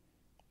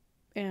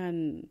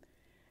 And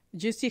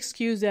just the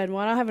excuse that, well,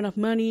 I don't have enough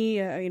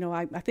money.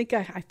 I think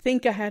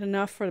I had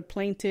enough for the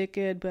plane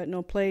ticket, but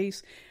no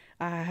place.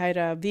 I had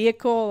a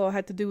vehicle. All I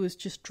had to do was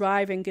just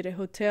drive and get a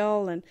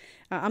hotel. And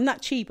I'm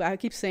not cheap. I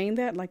keep saying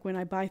that. Like when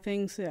I buy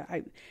things,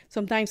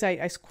 sometimes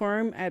I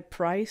squirm at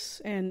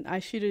price, and I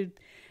should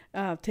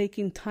have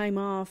taken time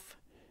off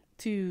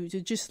to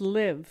just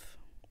live,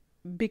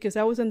 because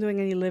I wasn't doing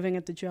any living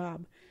at the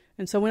job.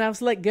 And so when I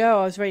was let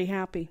go, I was very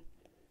happy.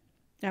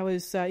 I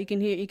was. You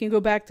can go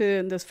back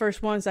to those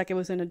first ones, like it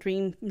was in a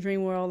dream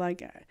world.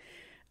 Like,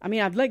 I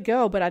mean, I've let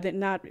go, but I did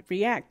not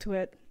react to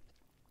it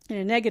in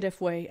a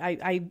negative way.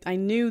 I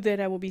knew that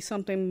there would be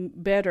something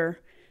better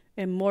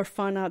and more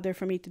fun out there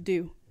for me to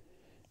do.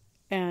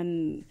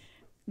 And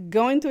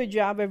going to a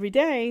job every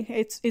day,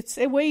 it's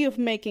a way of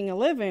making a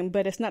living,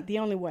 but it's not the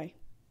only way.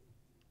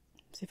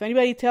 So if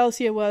anybody tells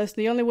you, well, it's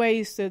the only way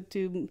is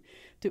to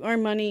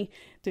earn money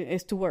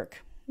is to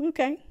work,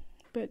 okay.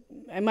 But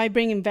am I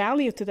bringing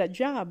value to that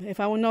job? If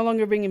I were no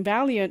longer bringing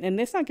value, and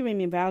it's not giving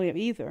me value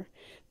either,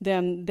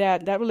 then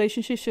that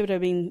relationship should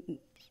have been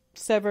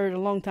severed a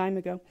long time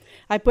ago.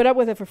 I put up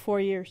with it for 4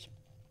 years.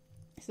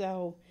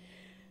 So,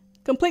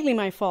 completely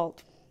my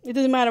fault. It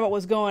doesn't matter what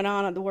was going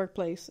on at the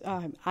workplace.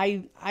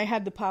 I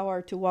had the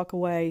power to walk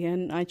away,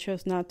 and I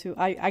chose not to.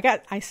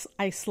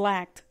 I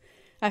slacked.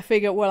 I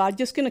figured, well, I'm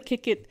just going to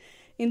kick it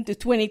into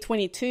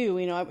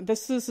 2022.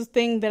 This is the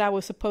thing that I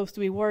was supposed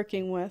to be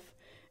working with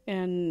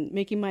and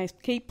making my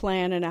escape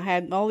plan, and I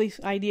had all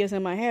these ideas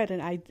in my head,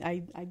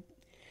 and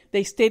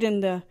they stayed in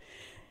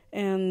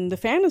the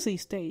fantasy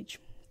stage.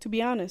 To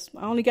be honest,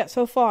 I only got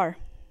so far.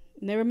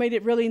 Never made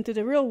it really into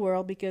the real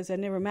world because I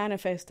never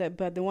manifested.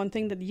 But the one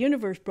thing that the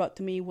universe brought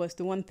to me was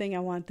the one thing I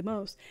wanted the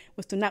most,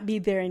 was to not be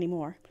there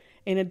anymore.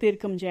 And it did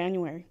come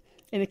January,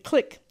 and it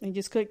clicked, and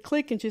just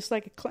click, and just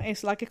like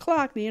it's like a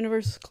clock, the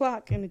universe's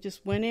clock, and it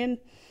just went in.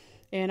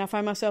 And I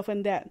find myself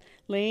in that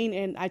lane,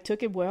 and I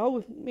took it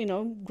well,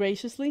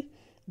 graciously.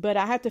 But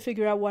I had to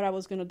figure out what I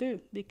was going to do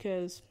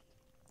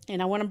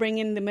and I want to bring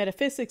in the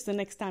metaphysics the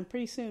next time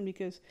pretty soon,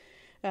 because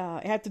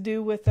it had to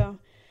do with a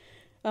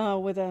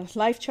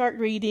life chart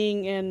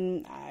reading,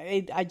 and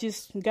I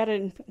just got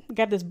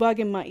this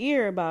bug in my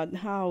ear about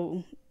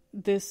how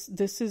this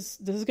is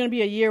going to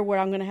be a year where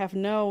I'm going to have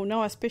no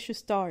auspicious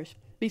stars.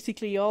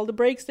 Basically, all the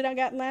breaks that I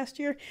got last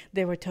year,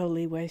 they were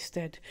totally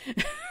wasted.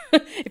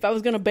 If I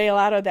was going to bail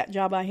out of that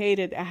job I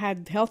hated, I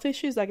had health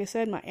issues. Like I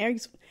said,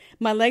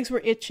 my legs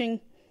were itching.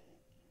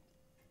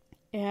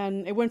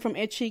 And it went from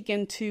itching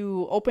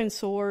into open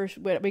sores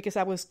because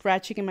I was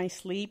scratching in my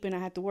sleep, and I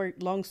had to wear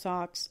long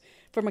socks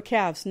for my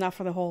calves, not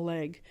for the whole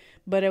leg.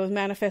 But it was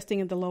manifesting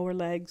in the lower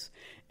legs.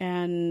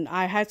 And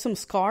I had some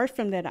scars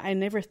from that. I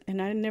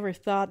never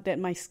thought that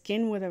my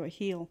skin would ever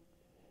heal.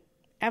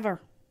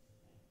 Ever.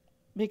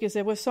 Because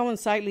it was so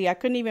unsightly. I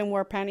couldn't even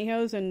wear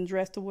pantyhose and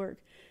dress to work.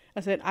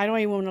 I said, I don't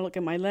even want to look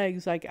at my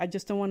legs. Like, I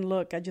just don't want to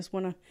look. I just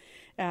want to...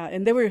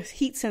 and they were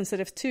heat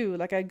sensitive too.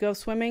 Like, I'd go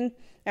swimming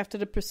after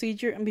the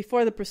procedure. And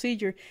before the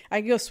procedure,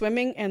 I'd go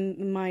swimming,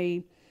 and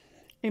my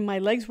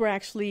legs were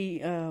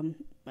actually... I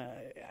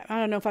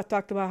don't know if I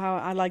talked about how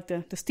I like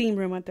the steam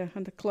room at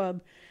the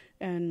club.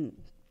 And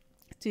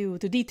to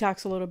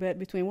detox a little bit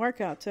between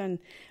workouts. And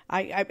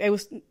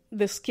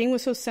the skin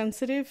was so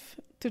sensitive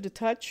to the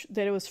touch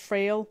that it was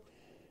frail.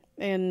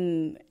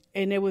 And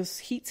it was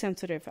heat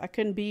sensitive. I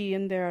couldn't be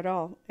in there at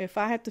all. If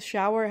I had to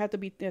shower, it had to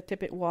be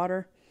tepid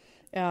water.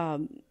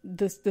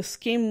 The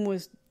skin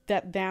was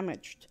that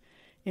damaged.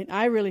 And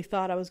I really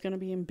thought I was going to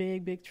be in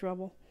big, big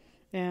trouble.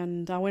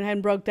 And I went ahead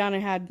and broke down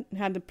and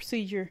had the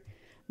procedure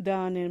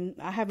done. And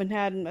I haven't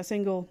had a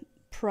single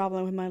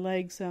problem with my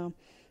legs. I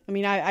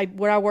mean,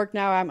 where I work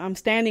now, I'm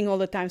standing all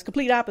the time. It's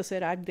complete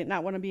opposite. I did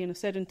not want to be in a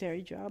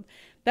sedentary job.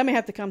 That may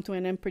have to come to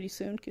an end pretty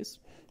soon, because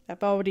I've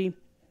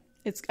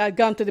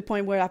gone to the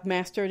point where I've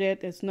mastered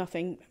it. There's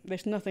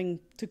nothing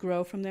to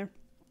grow from there.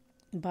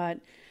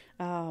 But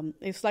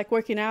it's like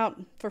working out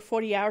for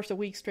 40 hours a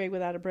week straight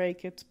without a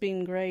break. It's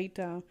been great.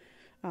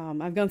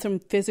 I've done some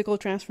physical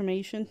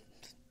transformation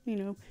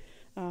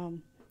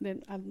that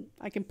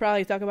I can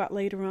probably talk about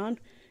later on.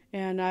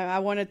 And I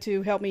wanted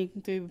to help me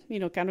to,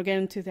 kind of get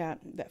into that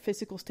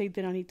physical state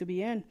that I need to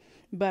be in.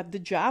 But the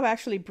job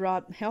actually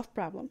brought health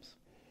problems.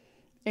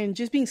 And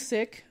just being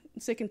sick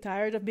and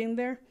tired of being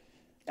there,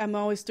 I'm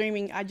always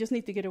dreaming, I just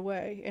need to get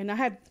away. And I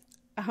had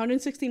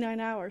 169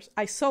 hours.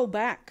 I sold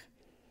back.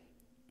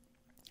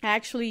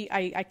 Actually,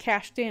 I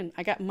cashed in.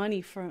 I got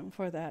money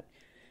for that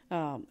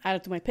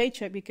added to my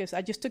paycheck because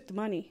I just took the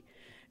money.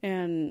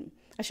 And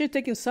I should have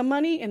taken some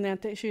money, and then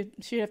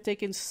should have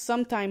taken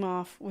some time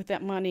off with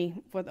that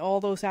money with all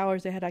those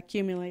hours that had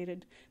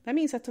accumulated. That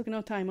means I took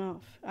no time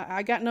off.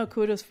 I got no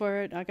kudos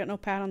for it. I got no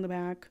pat on the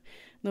back,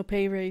 no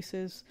pay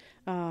raises,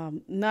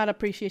 not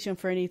appreciation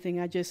for anything.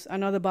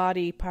 Another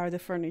body, part of the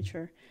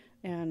furniture,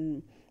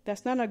 and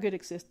that's not a good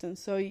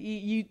existence. So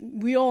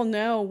we all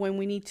know when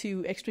we need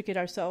to extricate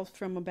ourselves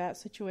from a bad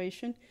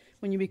situation.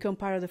 When you become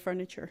part of the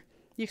furniture,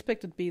 you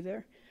expect to be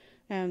there.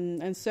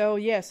 And so,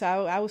 yes,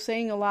 I was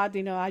saying a lot,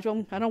 I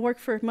don't work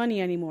for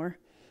money anymore.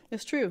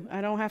 It's true.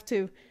 I don't have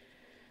to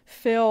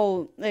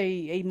fill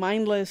a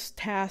mindless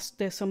task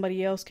that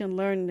somebody else can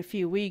learn in a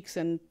few weeks.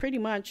 And pretty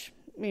much,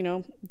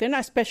 they're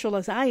not special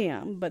as I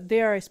am, but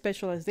they are as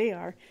special as they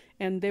are.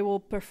 And they will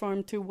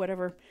perform to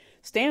whatever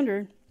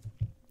standard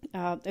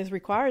is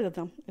required of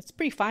them. It's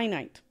pretty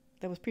finite.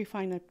 That was pretty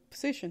finite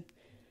position.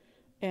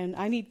 And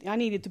I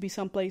needed to be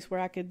someplace where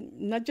I could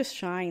not just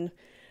shine,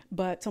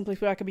 but someplace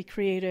where I could be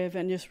creative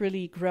and just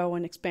really grow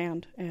and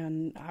expand.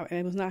 And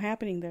it was not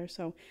happening there.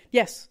 So,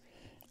 yes,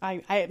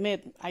 I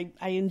admit I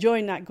enjoy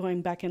not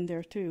going back in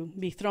there too.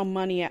 Be thrown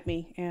money at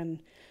me and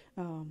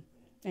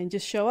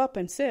just show up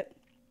and sit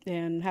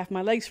and have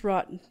my legs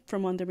rot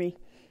from under me.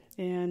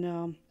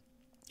 And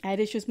I had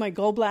issues with my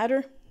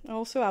gallbladder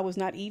also. I was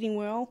not eating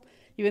well,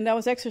 even though I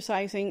was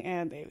exercising,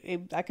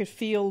 and I could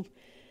feel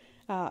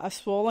a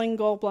swollen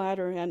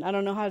gallbladder, and I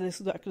don't know how to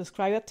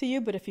describe that to you,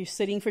 but if you're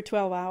sitting for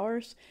 12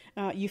 hours,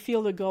 you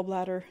feel the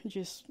gallbladder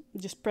just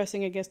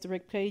pressing against the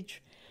rib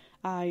cage.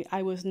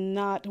 I was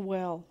not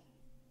well,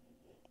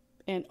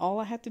 and all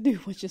I had to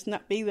do was just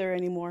not be there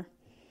anymore.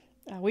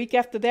 A week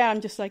after that,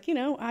 I'm just like,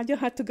 I just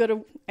had to go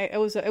to. It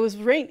was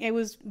rain. It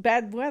was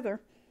bad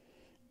weather.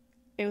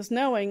 It was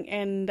snowing,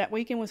 and that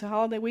weekend was a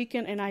holiday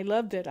weekend, and I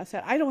loved it. I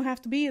said, I don't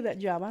have to be at that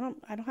job.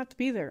 I don't have to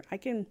be there. I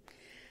can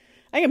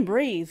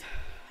breathe.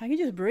 I can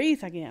just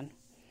breathe again.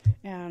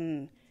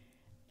 And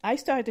I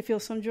started to feel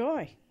some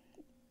joy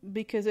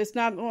because it's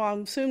not,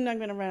 I'm soon not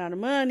going to run out of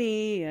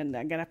money, and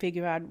I got to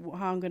figure out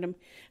how I'm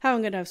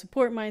going to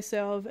support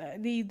myself.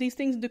 These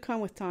things do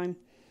come with time.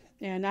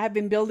 And I've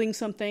been building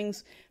some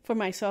things for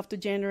myself to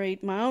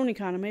generate my own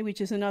economy, which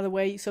is another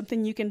way,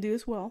 something you can do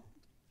as well.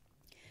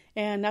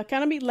 And I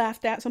kind of be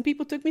laughed at. Some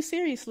people took me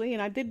seriously,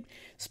 and I did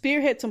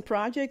spearhead some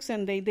projects,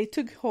 and they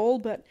took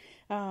hold, but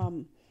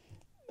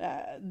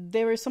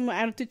there were some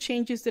attitude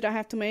changes that I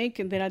have to make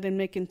and that I didn't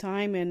make in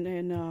time.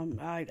 And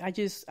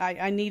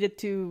I needed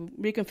to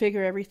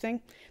reconfigure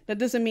everything. That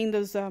doesn't mean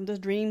those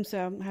dreams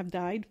have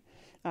died.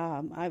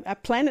 I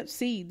planted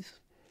seeds,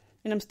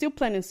 and I'm still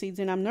planting seeds,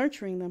 and I'm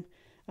nurturing them.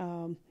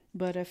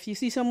 But if you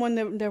see someone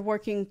that they're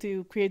working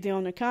to create their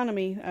own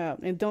economy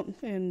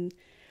and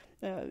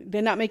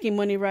they're not making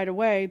money right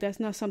away, that's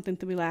not something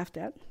to be laughed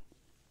at,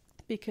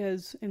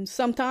 because in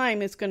some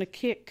time it's going to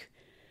kick.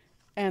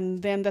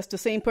 And then that's the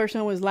same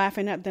person who was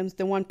laughing at them.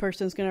 The one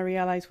person's going to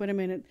realize, wait a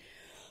minute,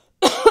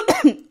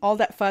 all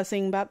that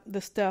fussing about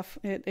the stuff,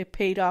 it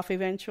paid off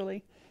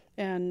eventually.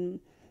 And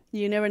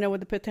you never know what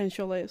the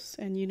potential is.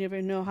 And you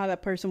never know how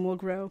that person will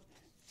grow.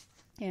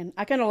 And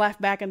I kind of laugh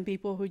back at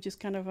people who just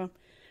kind of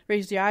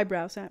raise their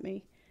eyebrows at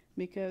me.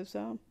 Because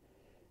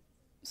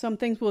some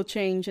things will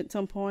change at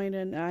some point.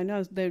 And I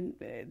know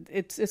that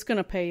it's going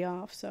to pay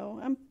off.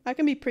 So I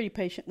can be pretty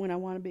patient when I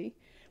want to be.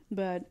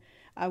 But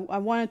I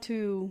wanted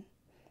to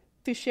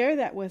share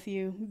that with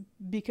you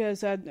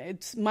because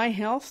my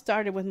health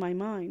started with my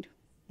mind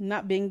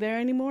not being there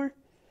anymore.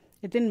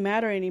 It didn't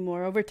matter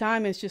anymore. Over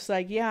time, it's just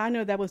like, yeah, I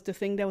know that was the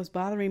thing that was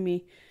bothering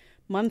me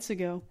months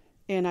ago,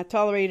 and I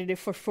tolerated it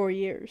for 4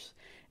 years.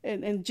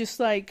 And just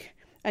like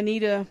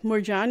Anita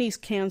Murjani's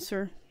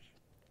cancer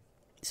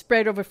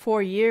spread over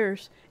 4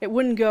 years, it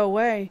wouldn't go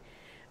away.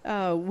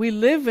 We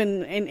live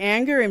in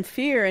anger and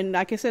fear, and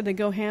like I said, they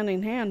go hand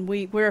in hand.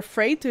 We're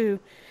afraid to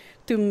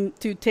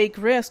take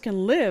risk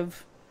and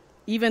live.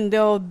 Even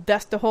though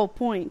that's the whole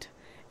point,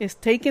 is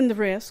taking the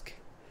risk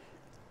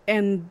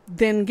and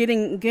then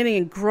getting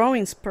a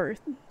growing spurt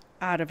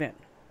out of it.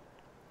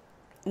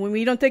 When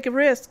we don't take a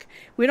risk,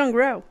 we don't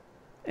grow,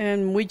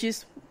 and we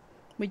just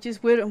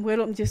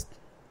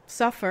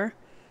suffer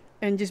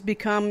and just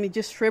become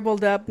just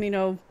shriveled up,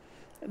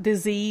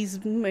 disease,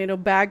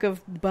 bag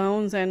of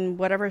bones and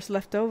whatever's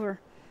left over.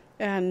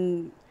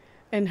 And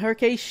in her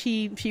case,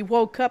 she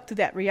woke up to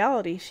that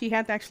reality. She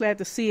had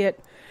to see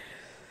it.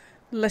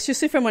 Let's just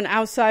say from an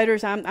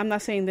outsider's, I'm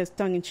not saying this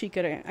tongue-in-cheek.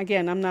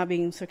 Again, I'm not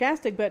being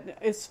sarcastic, but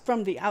it's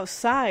from the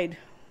outside.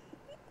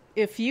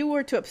 If you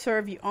were to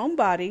observe your own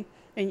body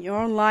and your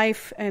own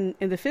life and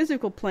in the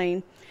physical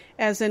plane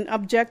as an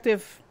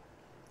objective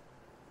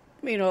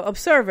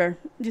observer.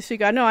 Just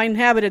figure, I know I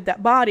inhabited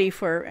that body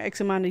for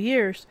X amount of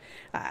years.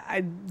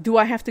 Do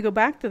I have to go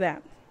back to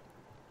that?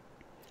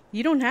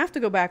 You don't have to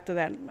go back to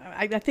that.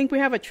 I think we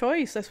have a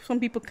choice. Some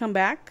people come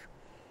back,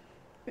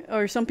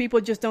 or some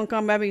people just don't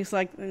come back. It's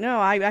like, no,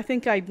 I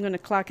think I'm going to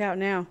clock out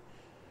now.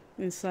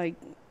 It's like,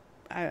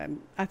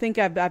 I think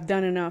I've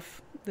done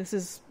enough. This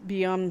is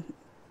beyond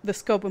the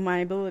scope of my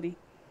ability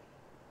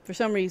for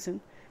some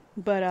reason.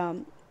 But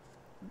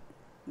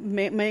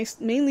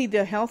mainly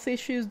the health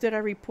issues that I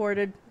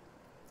reported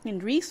in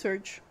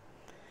research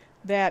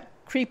that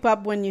creep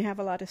up when you have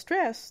a lot of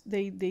stress,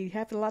 they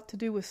have a lot to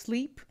do with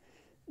sleep,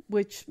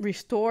 which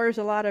restores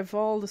a lot of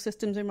all the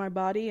systems in my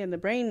body and the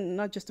brain,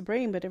 not just the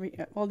brain, but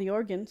all the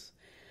organs.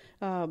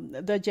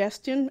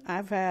 Digestion,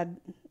 I've had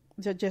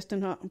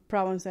digestion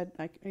problems that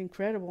are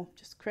incredible,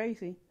 just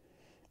crazy.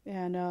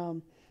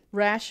 And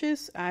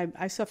rashes,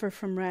 I suffer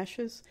from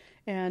rashes.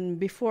 And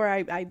before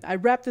I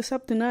wrap this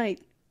up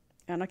tonight,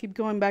 and I keep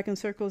going back in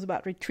circles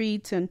about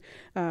retreats and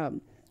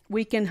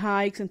weekend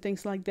hikes and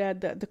things like that.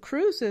 The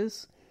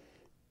cruises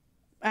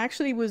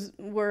actually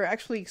were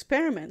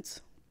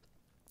experiments.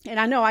 And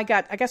I know I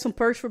got some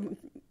perks for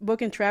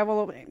booking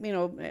travel,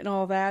 and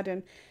all that.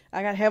 And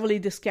I got heavily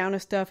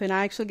discounted stuff. And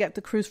I actually got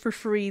the cruise for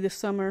free this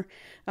summer.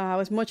 I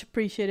was much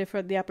appreciated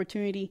for the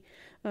opportunity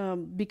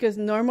because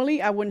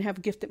normally I wouldn't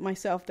have gifted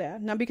myself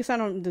that. Not because I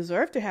don't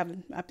deserve to have it.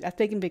 I've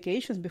taken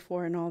vacations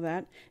before and all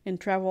that and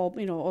travel,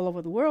 all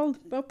over the world.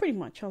 Well, pretty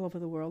much all over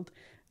the world.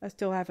 I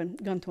still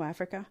haven't gone to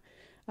Africa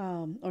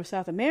or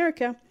South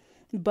America.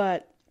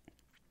 But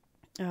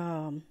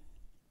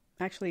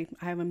actually,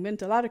 I haven't been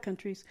to a lot of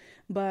countries,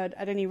 but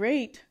at any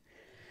rate,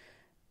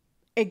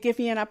 it gave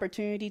me an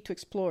opportunity to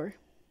explore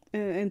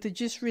and to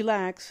just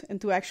relax and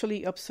to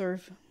actually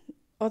observe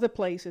other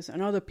places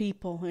and other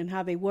people and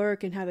how they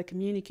work and how they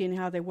communicate and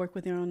how they work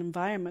with their own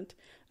environment.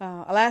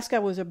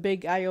 Alaska was a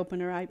big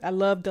eye-opener. I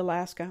loved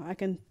Alaska. I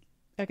can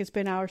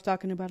spend hours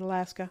talking about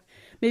Alaska.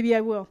 Maybe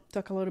I will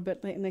talk a little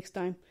bit next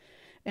time.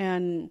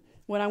 And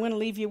what I'm going to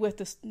leave you with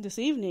this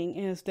evening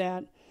is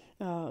that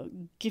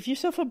give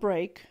yourself a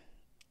break.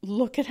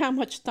 Look at how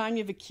much time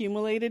you've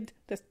accumulated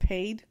that's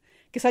paid.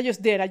 Because I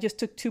just did. I just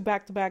took 2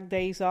 back-to-back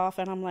days off.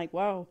 And I'm like,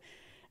 wow.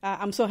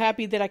 I'm so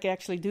happy that I could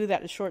actually do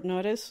that at short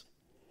notice.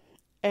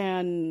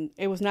 And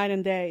it was night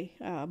and day.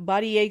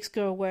 Body aches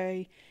go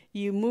away.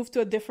 You move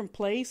to a different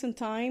place in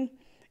time.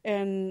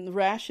 And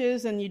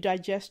rashes and your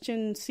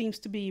digestion seems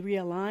to be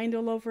realigned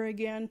all over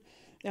again.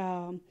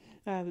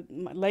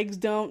 My legs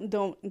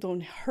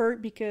don't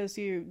hurt because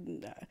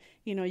you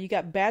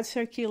got bad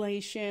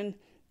circulation.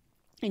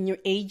 And you're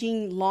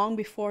aging long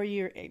before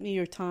your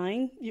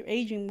time. You're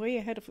aging way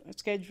ahead of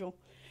schedule.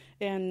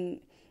 And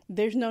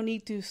there's no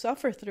need to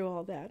suffer through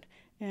all that.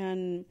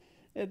 And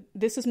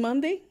this is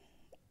Monday.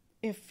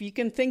 If you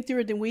can think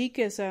through the week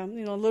as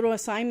little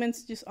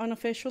assignments, just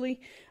unofficially,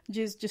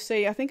 just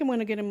say, I think I'm going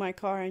to get in my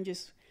car and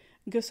just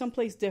go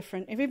someplace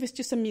different. If it's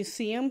just a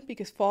museum,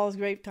 because fall is a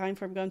great time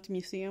for going to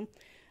museum,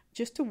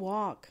 just to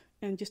walk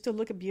and just to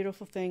look at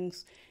beautiful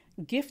things.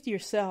 Gift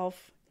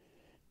yourself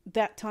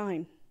that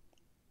time.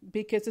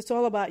 Because it's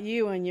all about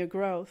you and your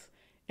growth.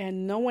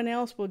 And no one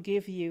else will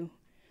give you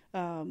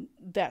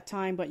that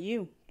time but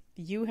you.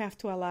 You have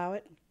to allow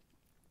it.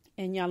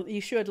 And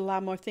you should allow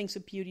more things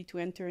of beauty to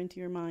enter into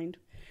your mind.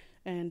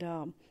 And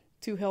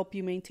to help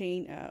you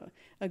maintain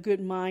a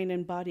good mind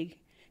and body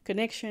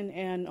connection.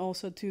 And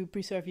also to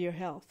preserve your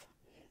health.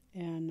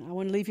 And I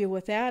want to leave you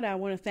with that. I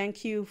want to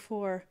thank you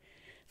for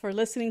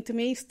listening to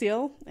me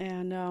still.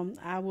 And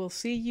I will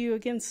see you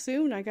again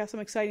soon. I got some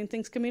exciting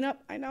things coming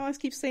up. I know I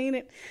keep saying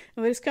it,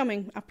 but it's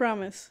coming. I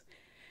promise.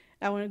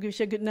 I want to wish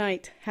you a good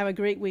night. Have a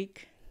great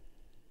week.